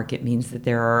job market means that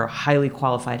there are highly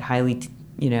qualified, highly,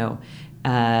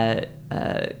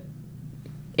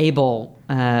 able,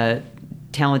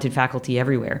 talented faculty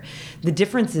everywhere. The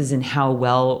difference is in how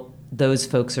well those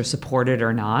folks are supported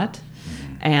or not,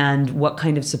 and what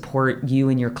kind of support you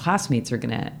and your classmates are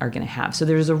gonna have. So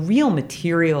there's a real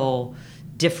material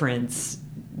difference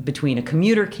between a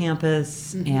commuter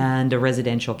campus and a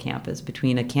residential campus,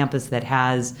 between a campus that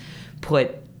has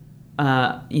put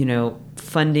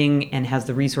funding and has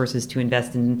the resources to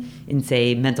invest in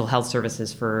say mental health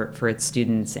services for its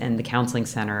students and the counseling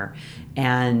center,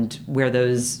 and where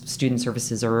those student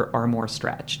services are more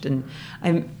stretched. And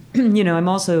I'm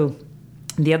also,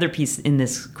 the other piece in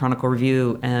this Chronicle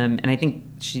review, and I think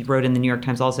she wrote in the New York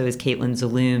Times also, is Caitlin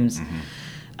Zaloom's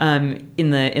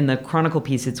In the Chronicle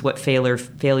piece, it's what failure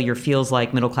feels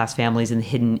like, middle class families, and the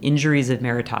hidden injuries of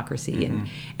meritocracy.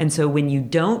 And so when you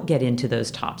don't get into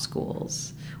those top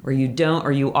schools, or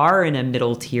you are in a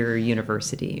middle tier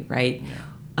university, right?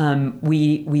 Yeah.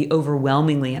 We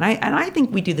overwhelmingly, and I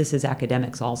think we do this as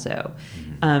academics also.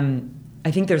 I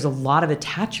think there's a lot of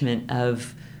attachment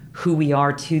of who we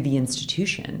are to the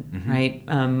institution, right?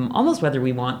 Almost whether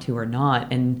we want to or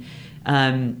not. And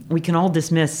we can all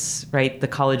dismiss, right, the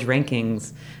college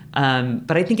rankings,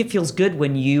 but I think it feels good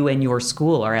when you and your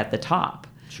school are at the top.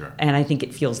 Sure. And I think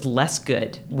it feels less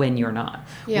good when you're not.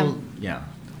 Yeah. Well, yeah.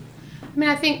 I mean,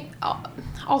 I think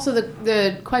also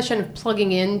the question of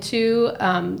plugging into,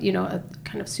 a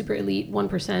kind of super elite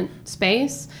 1%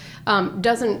 space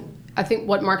doesn't. I think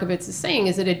what Markovits is saying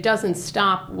is that it doesn't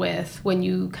stop with when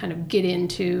you kind of get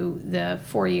into the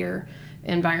four-year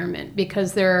environment,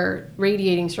 because there are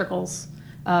radiating circles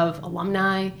of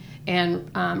alumni and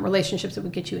relationships that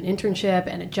would get you an internship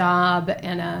and a job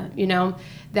and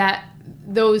that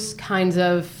those kinds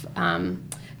of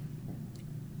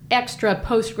extra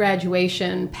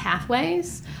post-graduation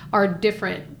pathways are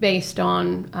different based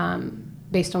on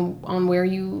where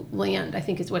you land, I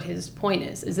think is what his point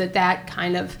is that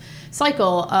kind of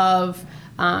cycle of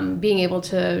being able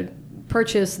to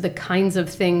purchase the kinds of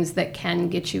things that can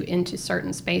get you into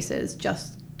certain spaces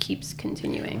just keeps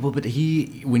continuing. Well, but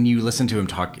when you listen to him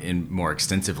talk more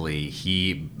extensively,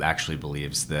 he actually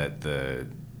believes that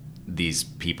these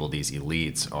people, these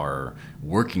elites, are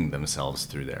working themselves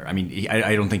through there. I mean,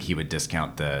 I don't think he would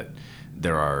discount that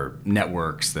there are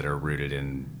networks that are rooted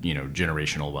in,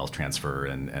 generational wealth transfer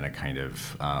and a kind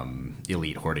of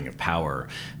elite hoarding of power.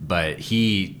 But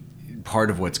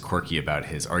part of what's quirky about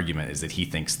his argument is that he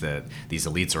thinks that these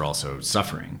elites are also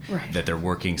suffering, right, that they're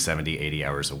working 70, 80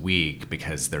 hours a week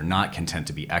because they're not content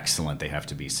to be excellent, they have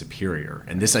to be superior.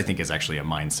 And this, I think, is actually a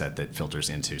mindset that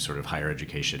filters into sort of higher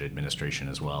education administration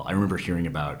as well. I remember hearing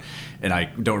about, and I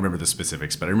don't remember the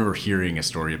specifics, but I remember hearing a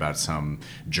story about some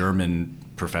German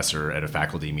professor at a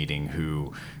faculty meeting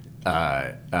who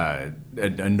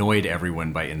annoyed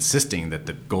everyone by insisting that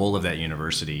the goal of that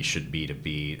university should be to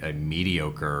be a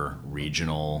mediocre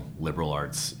regional liberal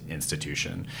arts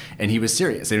institution. And he was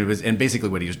serious. And basically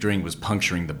what he was doing was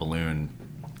puncturing the balloon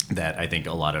that I think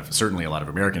certainly a lot of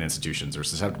American institutions are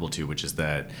susceptible to, which is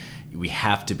that we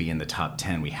have to be in the top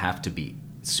 10. We have to be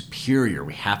superior.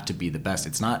 We have to be the best.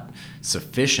 It's not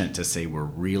sufficient to say we're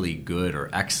really good or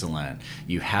excellent.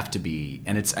 You have to be,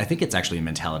 and I think it's actually a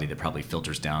mentality that probably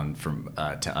filters down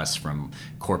to us from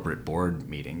corporate board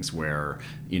meetings where,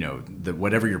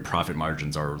 whatever your profit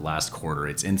margins are last quarter,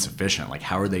 it's insufficient. Like,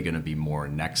 how are they going to be more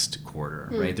next quarter,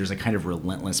 right? There's a kind of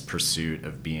relentless pursuit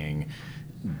of being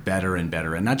better and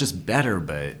better, and not just better,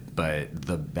 but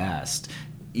the best.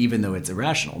 Even though it's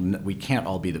irrational, we can't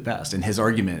all be the best. And his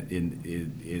argument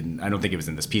in I don't think it was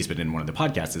in this piece, but in one of the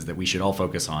podcasts, is that we should all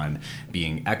focus on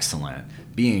being excellent,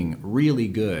 being really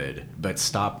good, but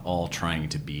stop all trying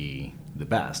to be the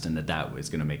best, and that is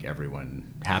going to make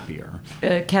everyone happier.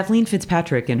 Kathleen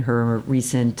Fitzpatrick, in her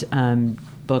recent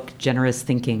book Generous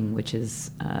Thinking, which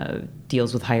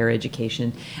deals with higher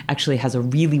education, actually has a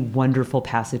really wonderful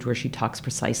passage where she talks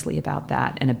precisely about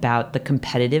that and about the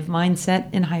competitive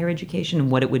mindset in higher education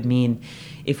and what it would mean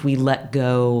if we let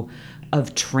go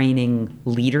of training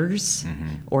leaders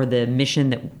or the mission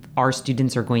that our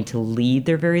students are going to lead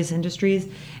their various industries,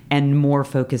 and more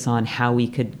focus on how we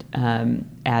could,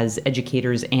 as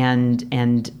educators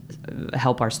and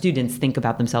help our students think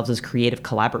about themselves as creative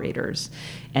collaborators.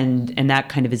 And that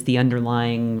kind of is the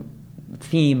underlying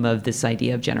theme of this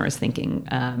idea of generous thinking,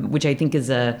 which I think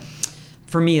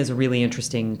for me is a really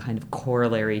interesting kind of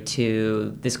corollary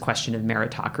to this question of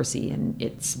meritocracy and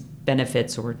its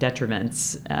benefits or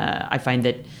detriments. I find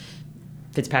that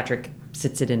Fitzpatrick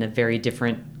sits it in a very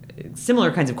different,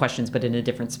 similar kinds of questions, but in a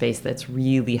different space that's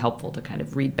really helpful to kind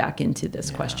of read back into this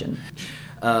question.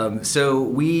 So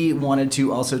we wanted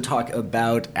to also talk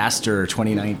about Aster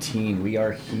 2019. We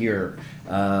are here.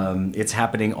 It's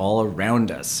happening all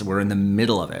around us. We're in the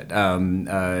middle of it.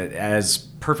 As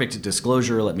perfect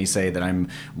disclosure, let me say that I'm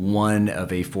one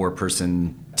of a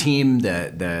 4-person team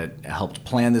that helped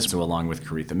plan this. So along with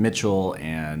Caritha Mitchell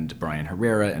and Brian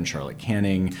Herrera and Charlotte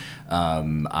Canning,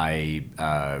 I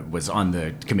was on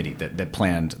the committee that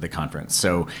planned the conference.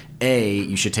 So A,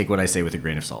 you should take what I say with a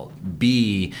grain of salt.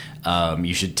 B, you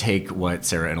you should take what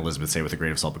Sarah and Elizabeth say with a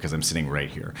grain of salt because I'm sitting right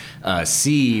here.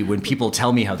 C, when people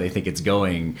tell me how they think it's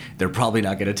going, they're probably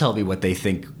not going to tell me what they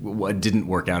think what didn't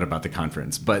work out about the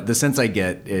conference. But the sense I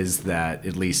get is that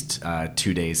at least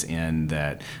 2 days in,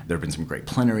 that there have been some great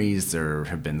plenaries. There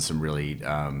have been some really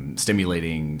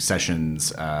stimulating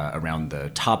sessions around the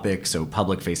topic. So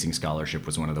public-facing scholarship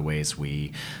was one of the ways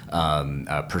we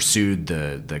pursued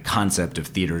the concept of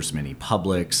theater's many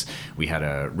publics. We had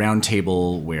a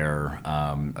roundtable where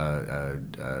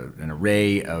an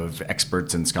array of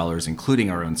experts and scholars, including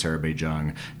our own Sarah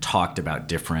Bay-Jung, talked about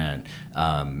different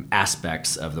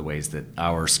aspects of the ways that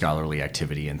our scholarly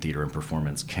activity in theater and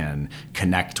performance can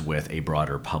connect with a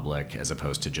broader public as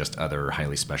opposed to just other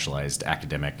highly specialized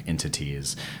academic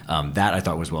entities. That I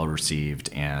thought was well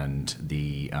received, and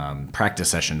the practice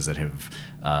sessions that have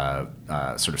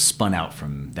sort of spun out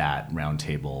from that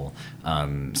roundtable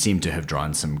seem to have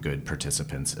drawn some good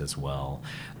participants as well.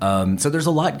 So there's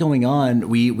a lot going on.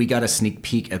 We got a sneak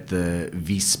peek at the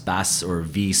VSpace or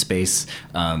VSpace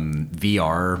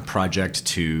VR project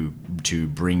to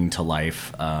bring to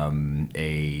life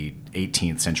a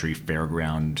 18th century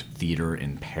fairground theater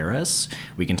in Paris.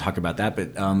 We can talk about that.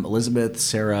 But Elizabeth,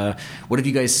 Sarah, what have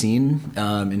you guys seen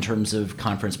in terms of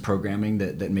conference programming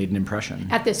that made an impression?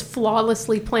 At this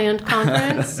flawlessly planned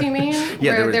conference, you mean?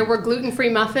 Yeah, where there were gluten-free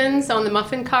muffins on the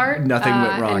muffin cart. Nothing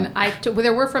went wrong. And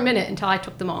there were for a minute until I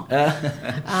took them all.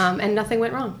 And nothing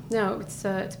went wrong. No, it's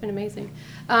been amazing.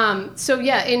 So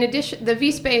yeah, in addition, the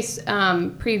VSpace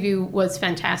preview was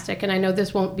fantastic, and I know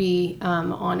this won't be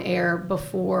on air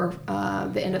before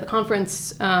the end of the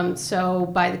conference. So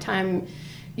by the time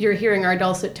you're hearing our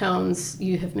dulcet tones,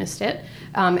 you have missed it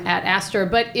at Astor.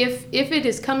 But if it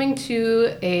is coming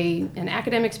to an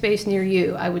academic space near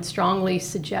you, I would strongly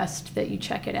suggest that you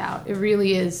check it out. It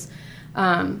really is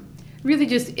really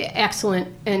just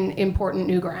excellent and important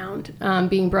new ground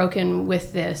being broken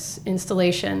with this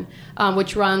installation,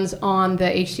 which runs on the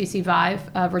HTC Vive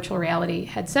virtual reality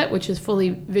headset, which is fully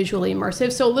visually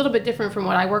immersive. So a little bit different from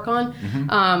what I work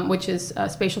on, which is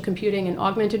spatial computing and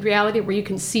augmented reality, where you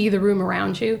can see the room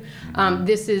around you.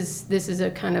 This is a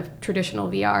kind of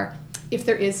traditional VR, if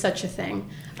there is such a thing.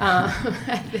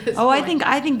 I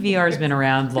think VR has been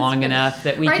around long enough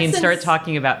that we can start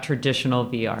talking about traditional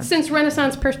VR. Since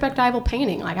Renaissance perspectival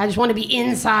painting, I just want to be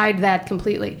inside that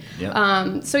completely.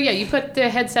 Yep. So yeah, you put the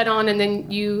headset on, and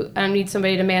then you need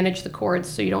somebody to manage the cords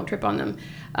so you don't trip on them.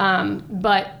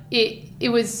 But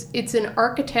it's an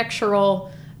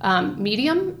architectural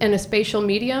medium and a spatial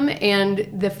medium, and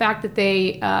the fact that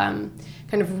they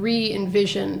kind of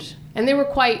re-envisioned, and they were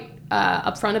quite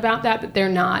upfront about that they're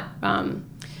not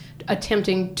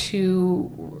attempting to,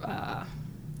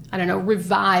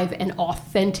 revive an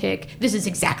authentic, this is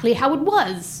exactly how it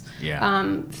was,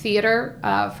 theater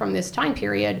from this time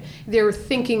period. They're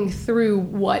thinking through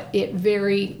what it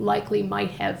very likely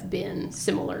might have been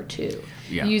similar to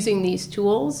using these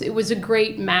tools. It was a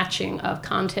great matching of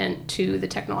content to the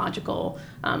technological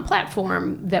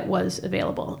platform that was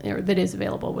available, or that is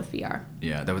available with VR.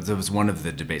 Yeah, that was one of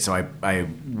the debates. So I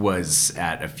was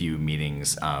at a few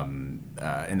meetings in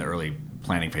the early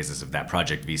planning phases of that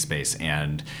project, VSpace,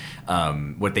 and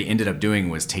what they ended up doing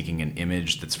was taking an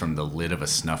image that's from the lid of a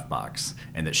snuff box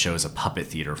and that shows a puppet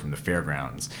theater from the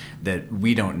fairgrounds, that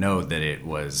we don't know that it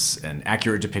was an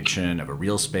accurate depiction of a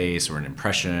real space or an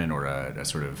impression or a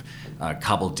sort of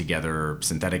cobbled together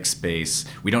synthetic space.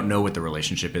 We don't know what the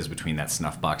relationship is between that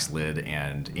snuff box lid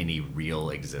and any real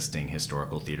existing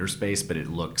historical theater space, but it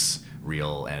looks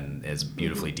real and is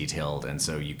beautifully detailed, and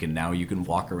so you can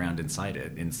walk around inside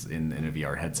it in a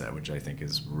VR headset, which I think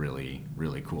is really,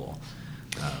 really cool.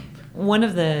 One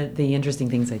of the interesting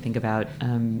things I think about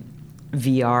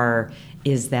VR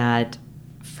is that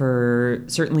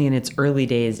certainly in its early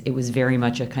days, it was very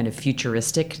much a kind of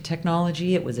futuristic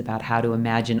technology. It was about how to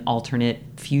imagine alternate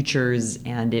futures,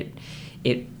 and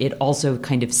it also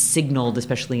kind of signaled,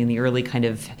 especially in the early kind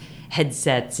of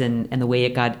headsets and the way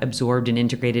it got absorbed and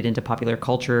integrated into popular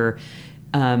culture.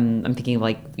 I'm thinking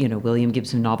of William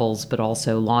Gibson novels, but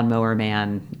also Lawnmower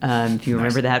Man. If you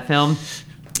remember that film.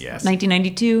 Yes.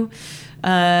 1992.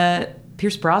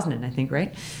 Pierce Brosnan, I think,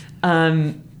 right?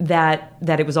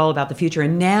 That it was all about the future.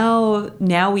 And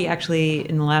now we actually,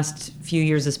 in the last few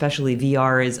years especially,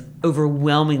 VR is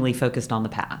overwhelmingly focused on the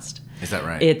past. Is that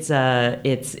right?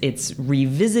 It's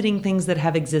revisiting things that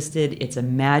have existed. It's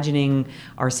imagining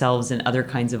ourselves in other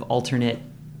kinds of alternate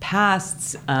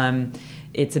pasts.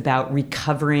 It's about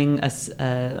recovering us.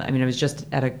 I was just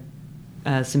at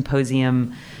a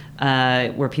symposium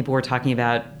where people were talking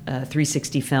about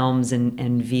 360 films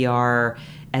and VR,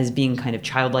 as being kind of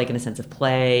childlike in a sense of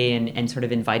play and sort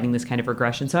of inviting this kind of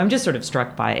regression. So I'm just sort of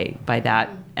struck by that.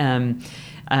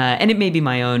 And it may be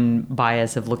my own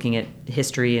bias of looking at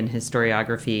history and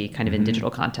historiography kind of in digital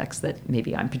context that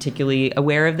maybe I'm particularly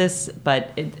aware of this,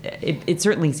 but it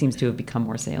certainly seems to have become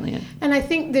more salient. And I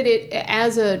think that it,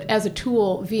 as a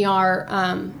tool,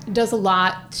 VR does a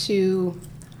lot to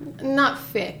not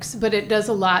fix, but it does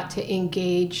a lot to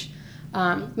engage.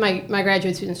 My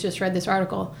graduate students just read this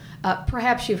article.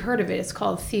 Perhaps you've heard of it. It's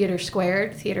called Theater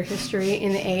Squared, Theater History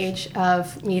in the Age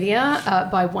of Media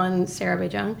by one Sarah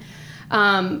Bejung.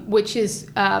 Which is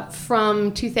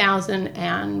from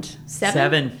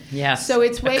 2007. Yes. So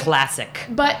it's a classic.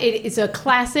 But it is a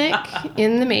classic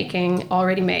in the making,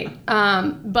 already made.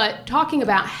 But talking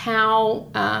about how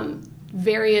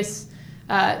various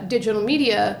digital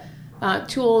media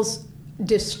tools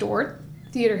distort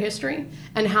theater history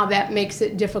and how that makes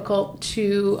it difficult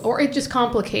to, or it just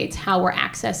complicates how we're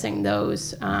accessing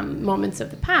those moments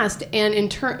of the past. And in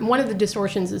turn, one of the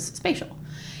distortions is spatial.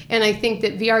 And I think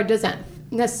that VR doesn't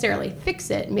necessarily fix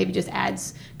it, maybe just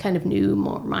adds kind of new,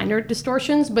 more minor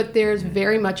distortions, but there's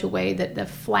very much a way that the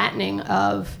flattening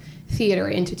of theater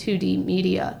into 2D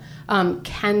media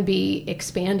can be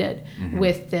expanded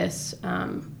with this,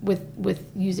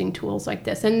 with using tools like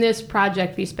this. And this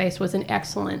project, VSpace, was an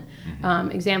excellent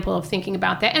example of thinking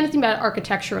about that, and thinking about it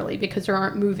architecturally, because there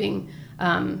aren't moving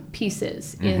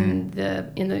pieces in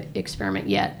the experiment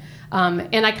yet.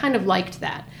 And I kind of liked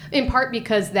that, in part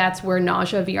because that's where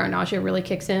VR nausea really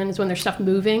kicks in, is when there's stuff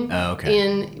moving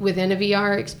within a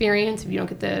VR experience. If you don't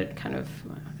get the kind of,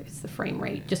 it's the frame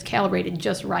rate just calibrated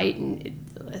just right, and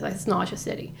it's nausea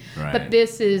city. Right. But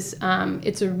this is,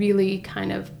 it's a really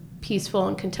kind of peaceful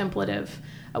and contemplative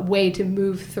way to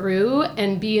move through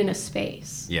and be in a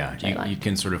space. Yeah, you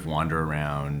can sort of wander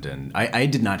around, and I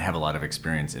did not have a lot of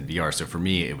experience in VR, so for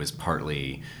me it was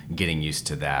partly getting used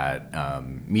to that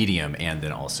medium, and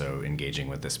then also engaging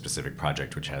with this specific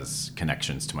project, which has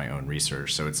connections to my own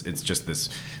research. So it's just this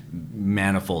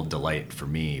manifold delight for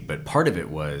me. But part of it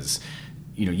was,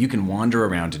 you can wander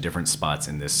around to different spots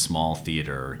in this small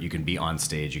theater. You can be on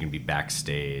stage, you can be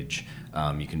backstage,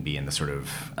 you can be in the sort of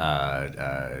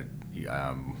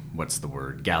what's the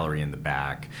word, gallery in the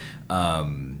back,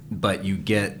 but you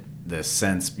get the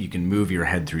sense you can move your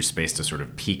head through space to sort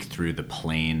of peek through the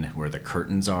plane where the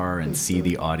curtains are and see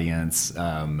the audience,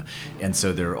 and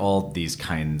so there are all these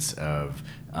kinds of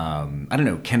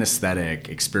kinesthetic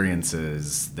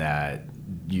experiences that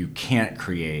you can't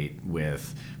create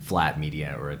with flat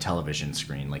media or a television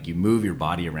screen. Like, you move your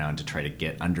body around to try to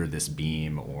get under this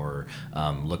beam or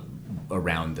look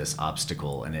around this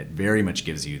obstacle, and it very much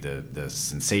gives you the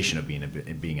sensation of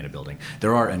being in a building.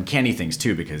 There are uncanny things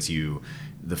too, because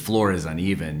the floor is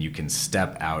uneven. You can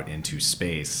step out into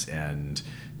space, and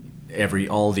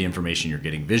all the information you're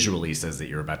getting visually says that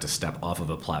you're about to step off of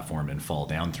a platform and fall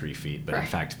down 3 feet, but in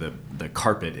fact the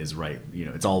carpet is right,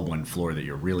 it's all one floor that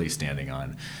you're really standing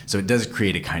on. So it does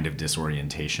create a kind of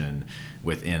disorientation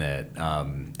within it.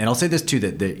 And I'll say this too,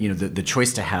 that the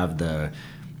choice to have the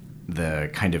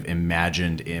kind of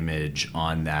imagined image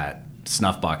on that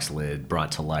snuff box lid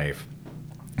brought to life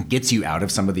gets you out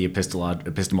of some of the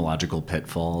epistemological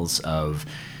pitfalls of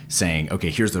saying, okay,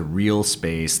 here's a real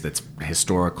space that's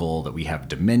historical, that we have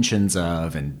dimensions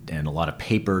of, and a lot of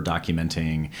paper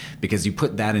documenting, because you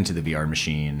put that into the VR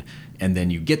machine, and then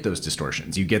you get those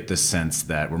distortions. You get this sense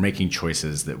that we're making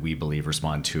choices that we believe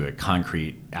respond to a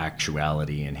concrete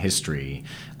actuality in history,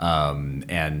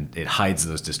 and it hides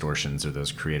those distortions or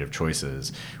those creative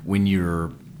choices. When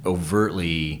you're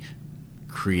overtly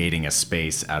creating a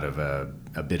space out of a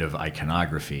bit of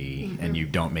iconography, and you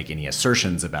don't make any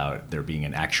assertions about there being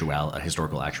a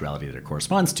historical actuality that it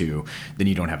corresponds to, then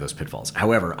you don't have those pitfalls.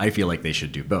 However, I feel like they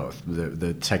should do both.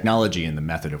 The technology and the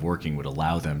method of working would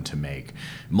allow them to make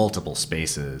multiple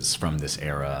spaces from this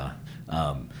era,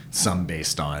 some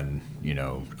based on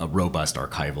a robust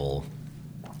archival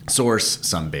source,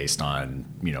 some based on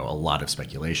a lot of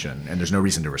speculation, and there's no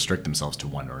reason to restrict themselves to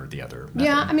one or the other method.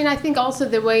 Yeah, I think also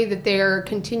the way that they're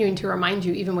continuing to remind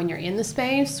you, even when you're in the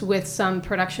space, with some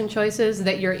production choices,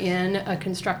 that you're in a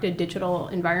constructed digital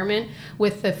environment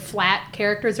with the flat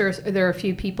characters. There are a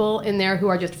few people in there who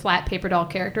are just flat paper doll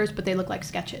characters, but they look like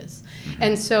sketches.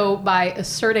 And so by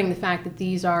asserting the fact that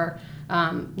these are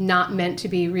not meant to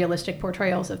be realistic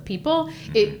portrayals of people,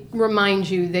 it reminds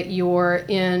you that you're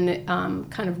in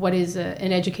kind of what is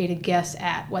an educated guess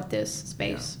at what this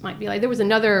space might be like. There was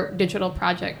another digital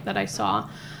project that I saw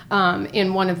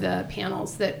in one of the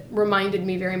panels that reminded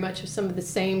me very much of some of the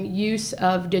same use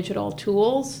of digital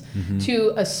tools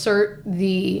to assert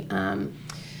the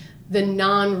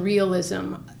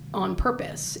non-realism on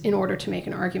purpose in order to make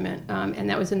an argument. And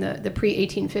that was in the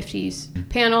pre-1850s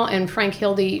panel. And Frank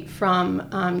Hildy from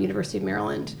University of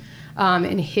Maryland,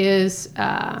 in his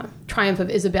Triumph of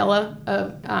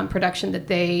Isabella production that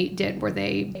they did, where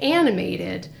they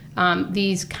animated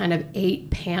these kind of 8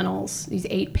 panels, these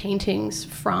 8 paintings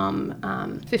from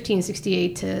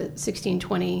 1568 to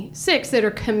 1626 that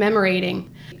are commemorating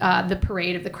the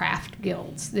parade of the craft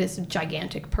guilds, this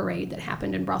gigantic parade that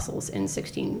happened in Brussels in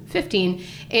 1615.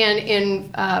 And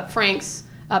in Frank's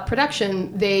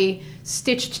production, they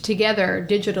stitched together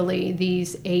digitally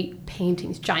these 8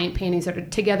 paintings, giant paintings that are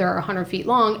together are 100 feet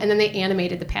long, and then they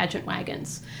animated the pageant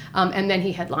wagons. And then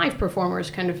he had live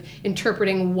performers kind of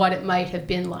interpreting what it might have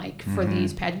been like for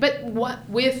these pageants, but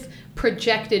with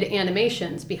projected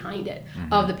animations behind it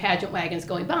of the pageant wagons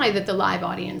going by, that the live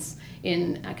audience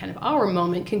in a kind of our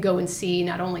moment can go and see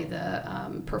not only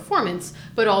the performance,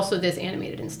 but also this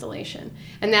animated installation.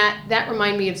 And that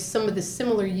reminded me of some of the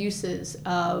similar uses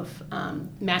of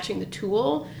matching the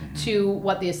tool to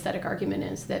what the aesthetic argument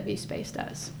is that VSpace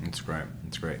does. That's great.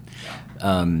 That's great.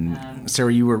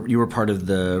 Sarah, you were part of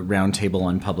the roundtable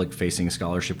on public-facing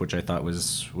scholarship, which I thought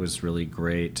was really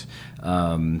great.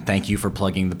 Thank you for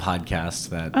plugging the podcast.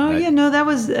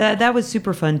 That was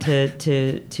super fun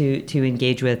to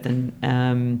engage with, and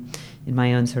in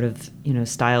my own sort of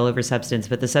style over substance,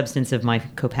 but the substance of my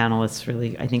co-panelists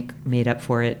really, I think, made up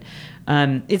for it.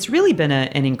 It's really been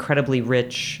an incredibly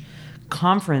rich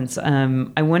conference.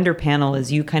 I wonder, panel,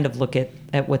 as you kind of look at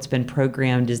what's been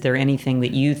programmed, is there anything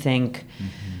that you think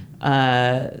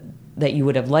that you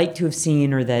would have liked to have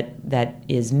seen, or that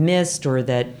is missed, or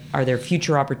that are there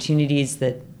future opportunities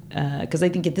that, because I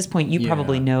think at this point you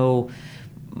probably know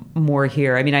more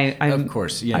here. I mean, I'm, of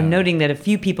course, yeah. I'm noting that a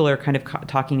few people are kind of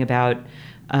talking about,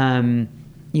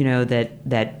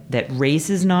 that race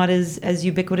is not as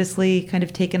ubiquitously kind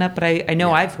of taken up. But I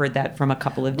know I've heard that from a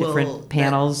couple of different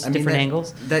panels, different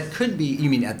angles. That could be, you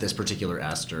mean at this particular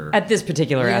Astor? At this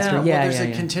particular Astor, Well, there's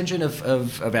a contingent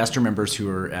of Astor members who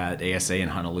are at ASA in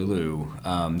Honolulu.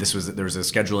 There was a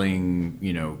scheduling,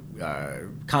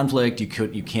 conflict.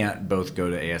 You can't both go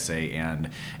to ASA and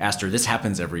Astor. This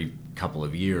happens every couple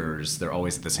of years. They're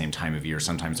always at the same time of year.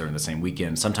 Sometimes they're in the same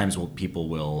weekend. Sometimes people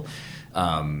will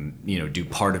do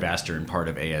part of Astor and part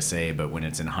of ASA, but when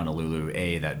it's in Honolulu,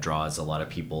 A, that draws a lot of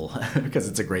people because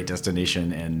it's a great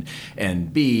destination,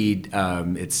 and B,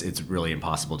 it's really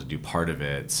impossible to do part of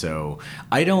it. So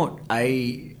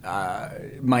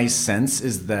my sense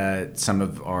is that some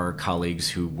of our colleagues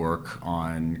who work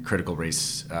on critical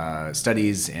race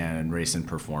studies and race and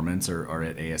performance are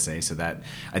at ASA, so that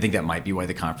I think that might be why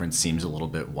the conference seems a little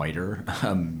bit wider,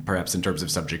 perhaps in terms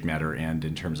of subject matter and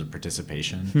in terms of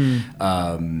participation.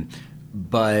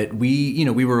 But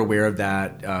we were aware of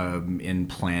that in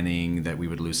planning, that we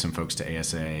would lose some folks to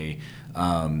ASA.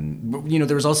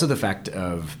 There was also the fact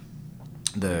of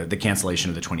the cancellation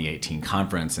of the 2018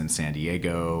 conference in San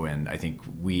Diego, and I think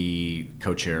we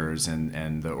co-chairs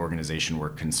and the organization were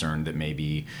concerned that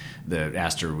maybe the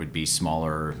Astor would be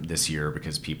smaller this year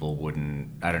because people would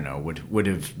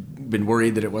have been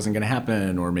worried that it wasn't going to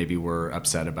happen, or maybe were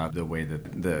upset about the way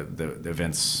that the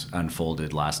events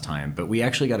unfolded last time. But we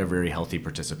actually got a very healthy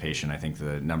participation. I think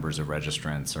the numbers of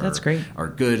registrants are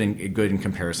good in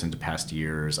comparison to past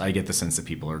years. I get the sense that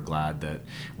people are glad that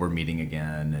we're meeting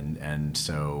again, and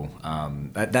so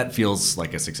that feels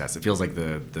like a success. It feels like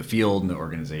the field and the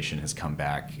organization has come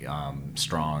back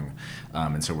strong,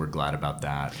 and so we're glad about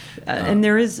that. And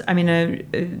there is, I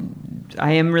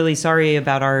am really sorry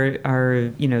about our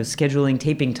scheduling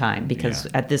taping time, because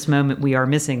at this moment we are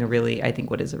missing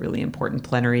what is a really important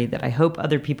plenary that I hope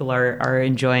other people are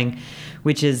enjoying,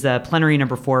 which is plenary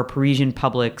number 4, Parisian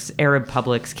Publics, Arab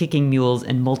Publics, Kicking Mules,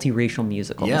 and Multiracial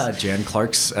Musicals. Yeah, Jan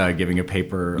Clark's giving a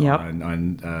paper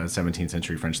on 17th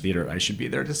century French theater. I should be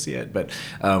there to see it, but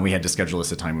we had to schedule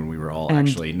this at a time when we were all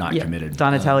actually not committed.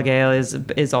 Donna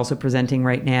Talagale is also presenting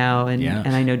right now, and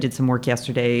I know did some work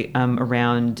yesterday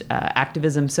around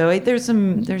activism. So there's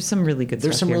some really good stuff.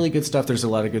 There's some really good stuff. There's a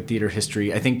lot of good theater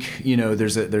history. I think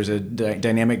there's a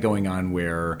dynamic going on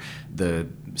where the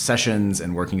sessions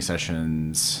and working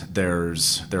sessions, there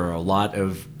are a lot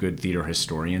of good theater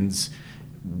historians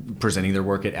presenting their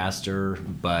work at Astor,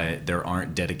 but there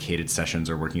aren't dedicated sessions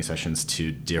or working sessions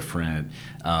to different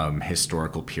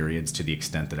historical periods to the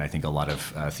extent that I think a lot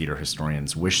of theater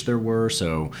historians wish there were.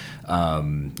 So, I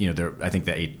think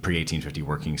the pre-1850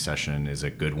 working session is a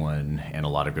good one, and a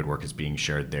lot of good work is being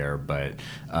shared there. But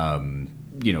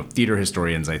theater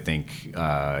historians, I think,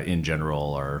 in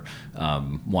general, are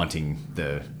wanting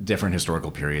the different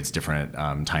historical periods, different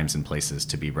times and places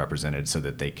to be represented, so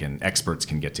that experts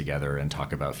can get together and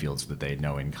talk about fields that they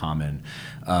know in common.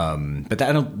 But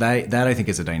that I think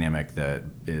is a dynamic that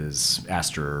is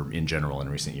Astor in general in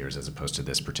recent years, as opposed to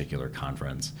this particular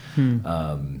conference.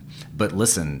 But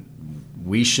listen,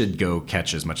 we should go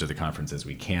catch as much of the conference as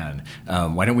we can.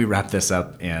 Why don't we wrap this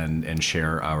up and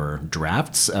share our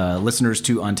drafts? Listeners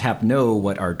to On Tap know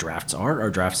what our drafts are.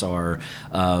 Our drafts are,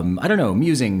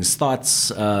 musings,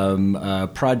 thoughts,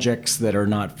 projects that are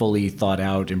not fully thought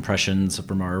out, impressions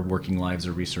from our working lives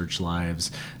or research lives.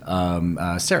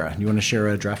 Sarah, you want to share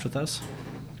a draft with us?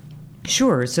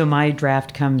 Sure. So my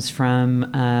draft comes from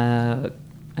a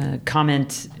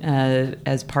comment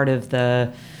as part of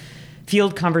the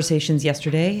field conversations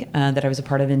yesterday that I was a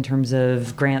part of in terms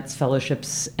of grants,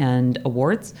 fellowships, and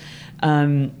awards,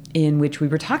 in which we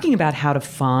were talking about how to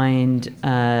find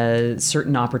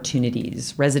certain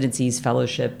opportunities, residencies,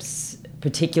 fellowships,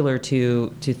 particular to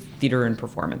theater and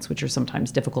performance, which are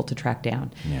sometimes difficult to track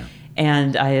down. Yeah.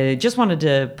 And I just wanted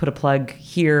to put a plug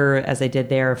here, as I did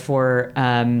there, for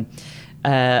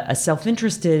a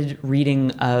self-interested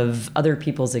reading of other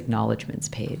people's acknowledgments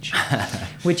page,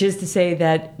 which is to say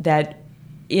that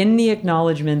in the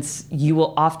acknowledgments, you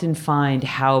will often find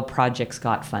how projects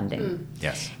got funding.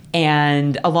 Yes.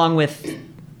 And along with,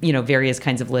 various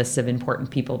kinds of lists of important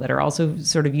people that are also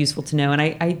sort of useful to know. And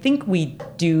I think we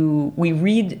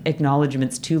read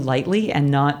acknowledgments too lightly and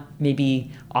not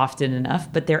maybe often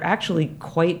enough, but they're actually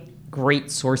quite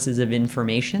great sources of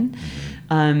information.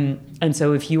 And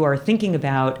so if you are thinking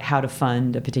about how to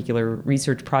fund a particular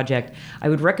research project, I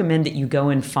would recommend that you go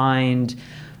and find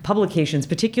publications,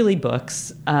 particularly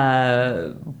books,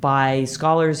 by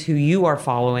scholars who you are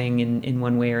following in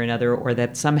one way or another, or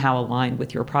that somehow align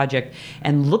with your project,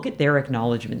 and look at their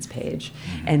acknowledgments page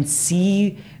and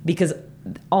see, because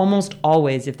almost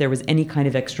always, if there was any kind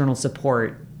of external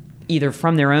support, either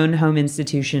from their own home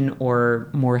institution or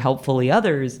more helpfully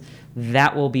others,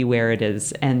 that will be where it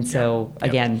is. And so,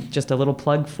 again, just a little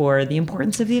plug for the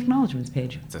importance of the acknowledgments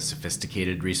page. It's a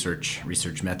sophisticated research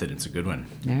method. It's a good one.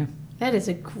 Yeah. That is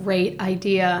a great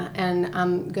idea, and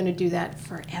I'm going to do that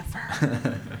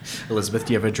forever. Elizabeth,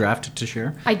 do you have a draft to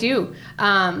share? I do.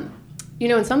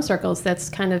 In some circles, that's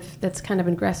kind of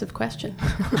an aggressive question.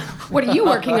 What are you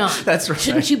working on? That's right.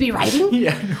 Shouldn't you be writing?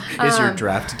 Yeah. Is your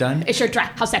draft done? Is your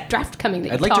draft? How's that draft coming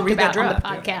that I'd you like to talked read that about draft,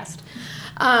 on the podcast?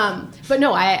 But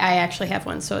no, I actually have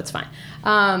one, so it's fine.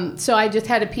 So I just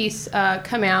had a piece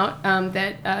come out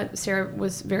that Sarah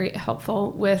was very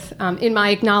helpful with in my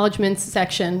acknowledgments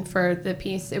section for the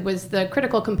piece. It was the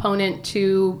critical component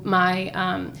to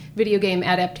my video game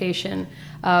adaptation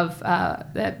of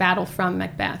the Battle from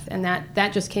Macbeth, and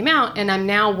that just came out, and I'm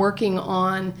now working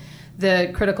on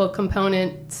the critical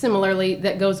component similarly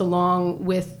that goes along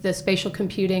with the spatial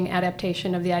computing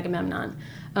adaptation of the Agamemnon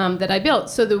that I built.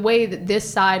 So the way that this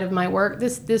side of my work,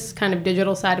 this kind of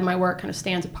digital side of my work, kind of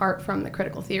stands apart from the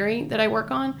critical theory that I work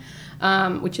on,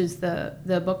 which is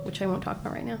the book, which I won't talk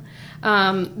about right now.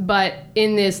 But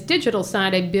in this digital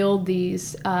side, I build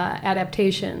these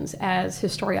adaptations as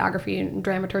historiography and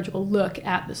dramaturgical look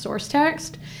at the source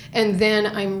text, and then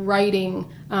I'm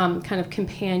writing kind of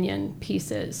companion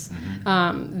pieces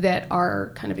that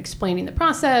are kind of explaining the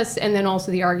process, and then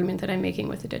also the argument that I'm making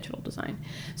with the digital design.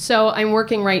 So I'm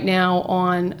working right now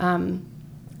on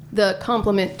the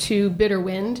complement to Bitter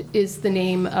Wind is the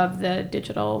name of the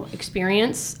digital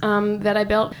experience that I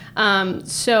built.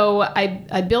 So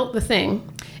I built the thing,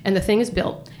 and the thing is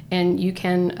built, and you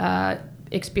can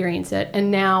experience it. And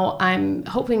now I'm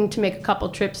hoping to make a couple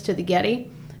trips to the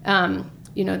Getty,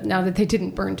 now that they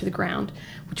didn't burn to the ground,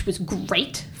 which was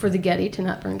great for the Getty to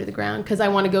not burn to the ground, because I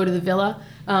want to go to the villa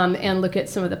and look at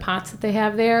some of the pots that they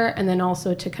have there, and then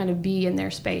also to kind of be in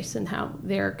their space and how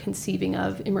they're conceiving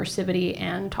of immersivity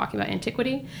and talking about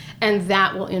antiquity. And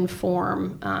that will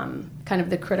inform kind of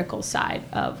the critical side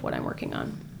of what I'm working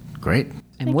on. Great.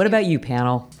 And what about you,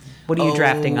 panel? What are you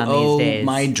drafting on these days?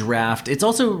 My draft. It's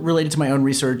also related to my own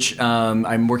research.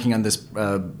 I'm working on this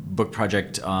book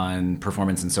project on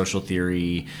performance and social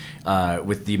theory.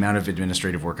 With the amount of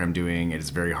administrative work I'm doing, it's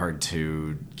very hard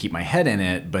to keep my head in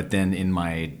it. But then in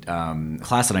my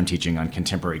class that I'm teaching on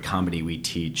contemporary comedy,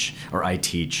 I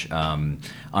teach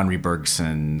Henri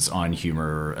Bergson's On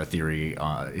Humor, a theory,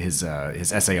 his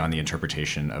essay on the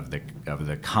interpretation of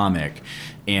the comic.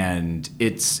 And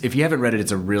if you haven't read it,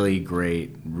 it's a really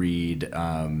great read,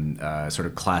 sort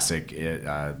of classic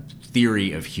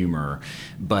theory of humor.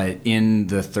 But in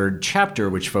the third third chapter,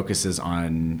 which focuses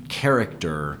on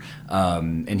character,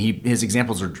 and his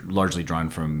examples are largely drawn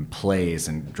from plays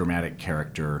and dramatic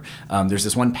character. There's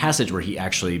this one passage where he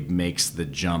actually makes the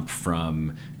jump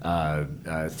from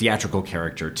theatrical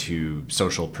character to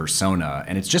social persona,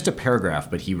 and it's just a paragraph,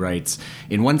 but he writes,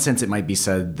 in one sense it might be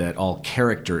said that all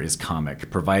character is comic,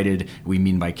 provided we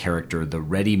mean by character the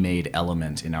ready-made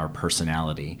element in our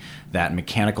personality, that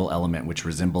mechanical element which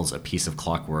resembles a piece of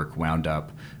clockwork wound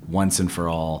up once and for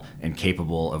all and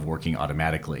capable of working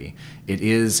automatically. It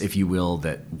is, if you will,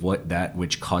 that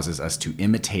which causes us to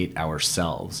imitate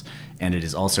ourselves, and it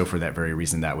is also for that very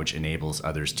reason that which enables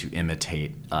others to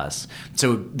imitate us.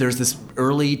 So there's this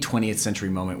early 20th century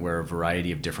moment where a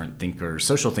variety of different thinkers,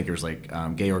 social thinkers like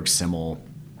Georg Simmel,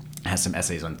 has some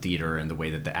essays on theater and the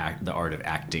way that the art of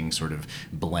acting sort of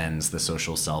blends the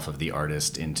social self of the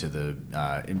artist into the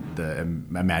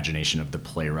imagination of the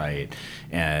playwright,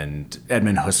 and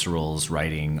Edmund Husserl's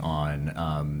writing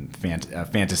on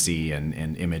fantasy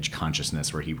and image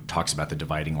consciousness, where he talks about the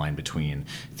dividing line between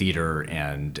theater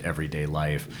and everyday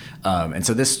life. And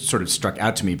so this sort of struck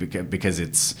out to me because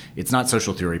it's not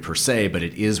social theory per se, but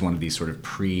it is one of these sort of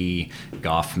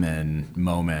pre-Goffman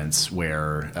moments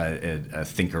where a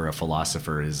thinker, a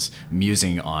philosopher, is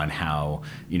musing on how,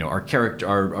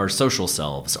 our social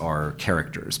selves are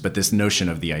characters, but this notion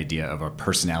of the idea of our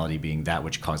personality being that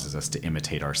which causes us to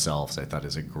imitate ourselves, I thought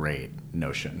is a great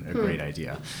notion, a great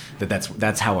idea.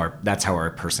 That's how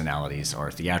our personalities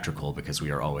are theatrical, because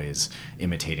we are always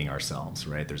imitating ourselves,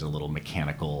 right? There's a little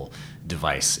mechanical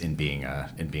device in being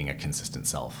a consistent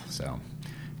self. So,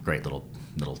 great little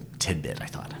tidbit, I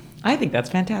thought. I think that's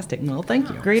fantastic. Well, thank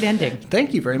you. Great ending.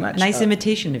 Thank you very much. Nice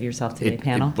imitation of yourself today,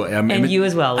 panel. And you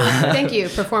as well, Elizabeth. Thank you,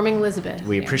 performing Elizabeth.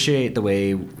 We appreciate the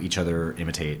way each other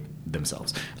imitate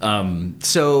themselves.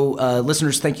 So,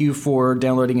 listeners, thank you for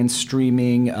downloading and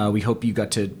streaming. We hope you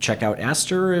got to check out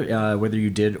Aster, whether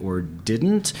you did or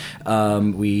didn't.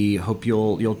 We hope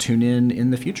you'll tune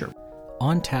in the future.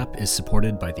 On Tap is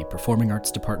supported by the Performing Arts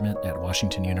Department at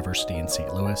Washington University in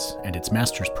St. Louis and its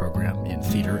master's program in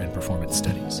Theater and Performance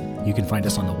Studies. You can find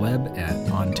us on the web at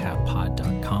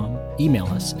ontappod.com. Email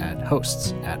us at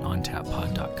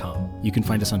hosts@ontappod.com. You can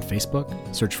find us on Facebook,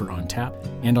 search for On Tap,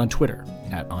 and on Twitter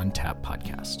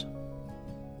 @OnTapPodcast.